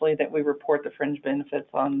lastly, that we report the fringe benefits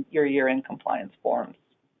on your year-end compliance forms.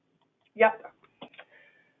 Yep.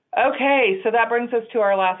 Okay, so that brings us to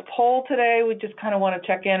our last poll today. We just kind of want to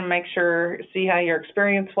check in and make sure, see how your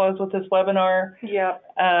experience was with this webinar. Yep.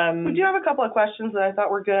 We do have a couple of questions that I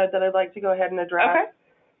thought were good that I'd like to go ahead and address.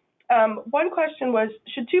 Okay. One question was,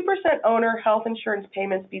 should 2% owner health insurance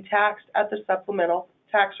payments be taxed at the supplemental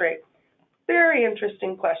tax rate? Very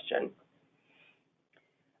interesting question.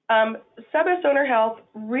 Sub-S owner health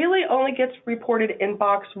really only gets reported in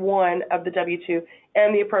box 1 of the W-2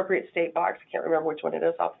 and the appropriate state box. I can't remember which one it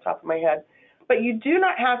is off the top of my head. But you do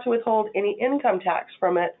not have to withhold any income tax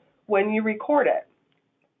from it when you record it.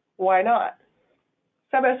 Why not?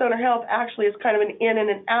 Sub-S owner health actually is kind of an in and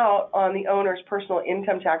an out on the owner's personal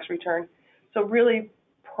income tax return. So really,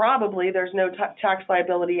 probably there's no tax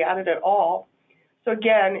liability added at all. So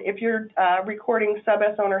again, if you're recording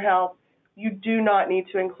sub-S owner health, you do not need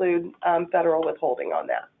to include federal withholding on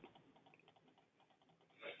that.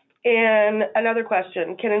 And another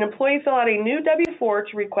question, can an employee fill out a new W-4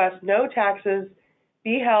 to request no taxes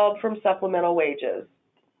be held from supplemental wages?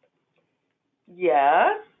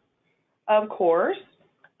 Yes, of course.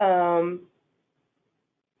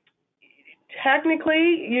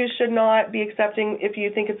 Technically, you should not be accepting if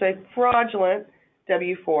you think it's a fraudulent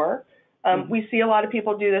W-4. We see a lot of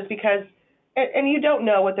people do this because, and you don't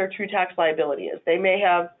know what their true tax liability is. They may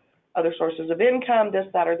have other sources of income, this,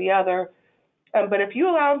 that, or the other. But if you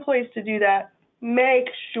allow employees to do that, make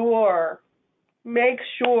sure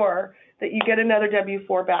that you get another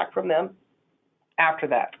W-4 back from them. After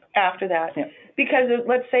that. Yeah. Because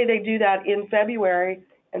let's say they do that in February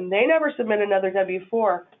and they never submit another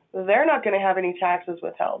W-4, they're not going to have any taxes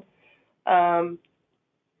withheld.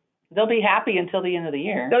 They'll be happy until the end of the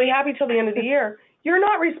year. You're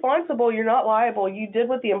not responsible. You're not liable. You did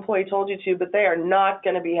what the employee told you to, but they are not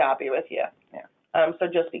going to be happy with you. Yeah. So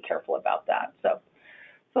just be careful about that. So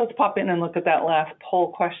let's pop in and look at that last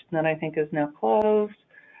poll question that I think is now closed.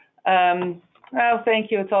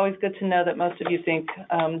 Thank you. It's always good to know that most of you think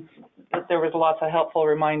that there was lots of helpful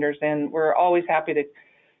reminders, and we're always happy to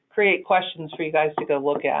create questions for you guys to go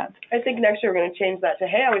look at. I think next year we're going to change that to,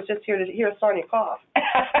 hey, I was just here to hear Sonia cough.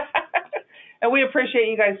 And we appreciate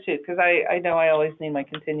you guys too, because I know I always need my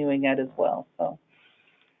continuing ed as well. So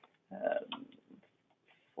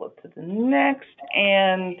flip to the next.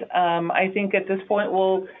 And I think at this point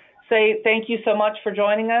we'll say thank you so much for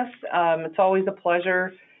joining us. It's always a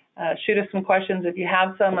pleasure. Shoot us some questions if you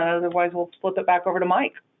have some, and otherwise we'll flip it back over to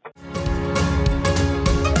Mike.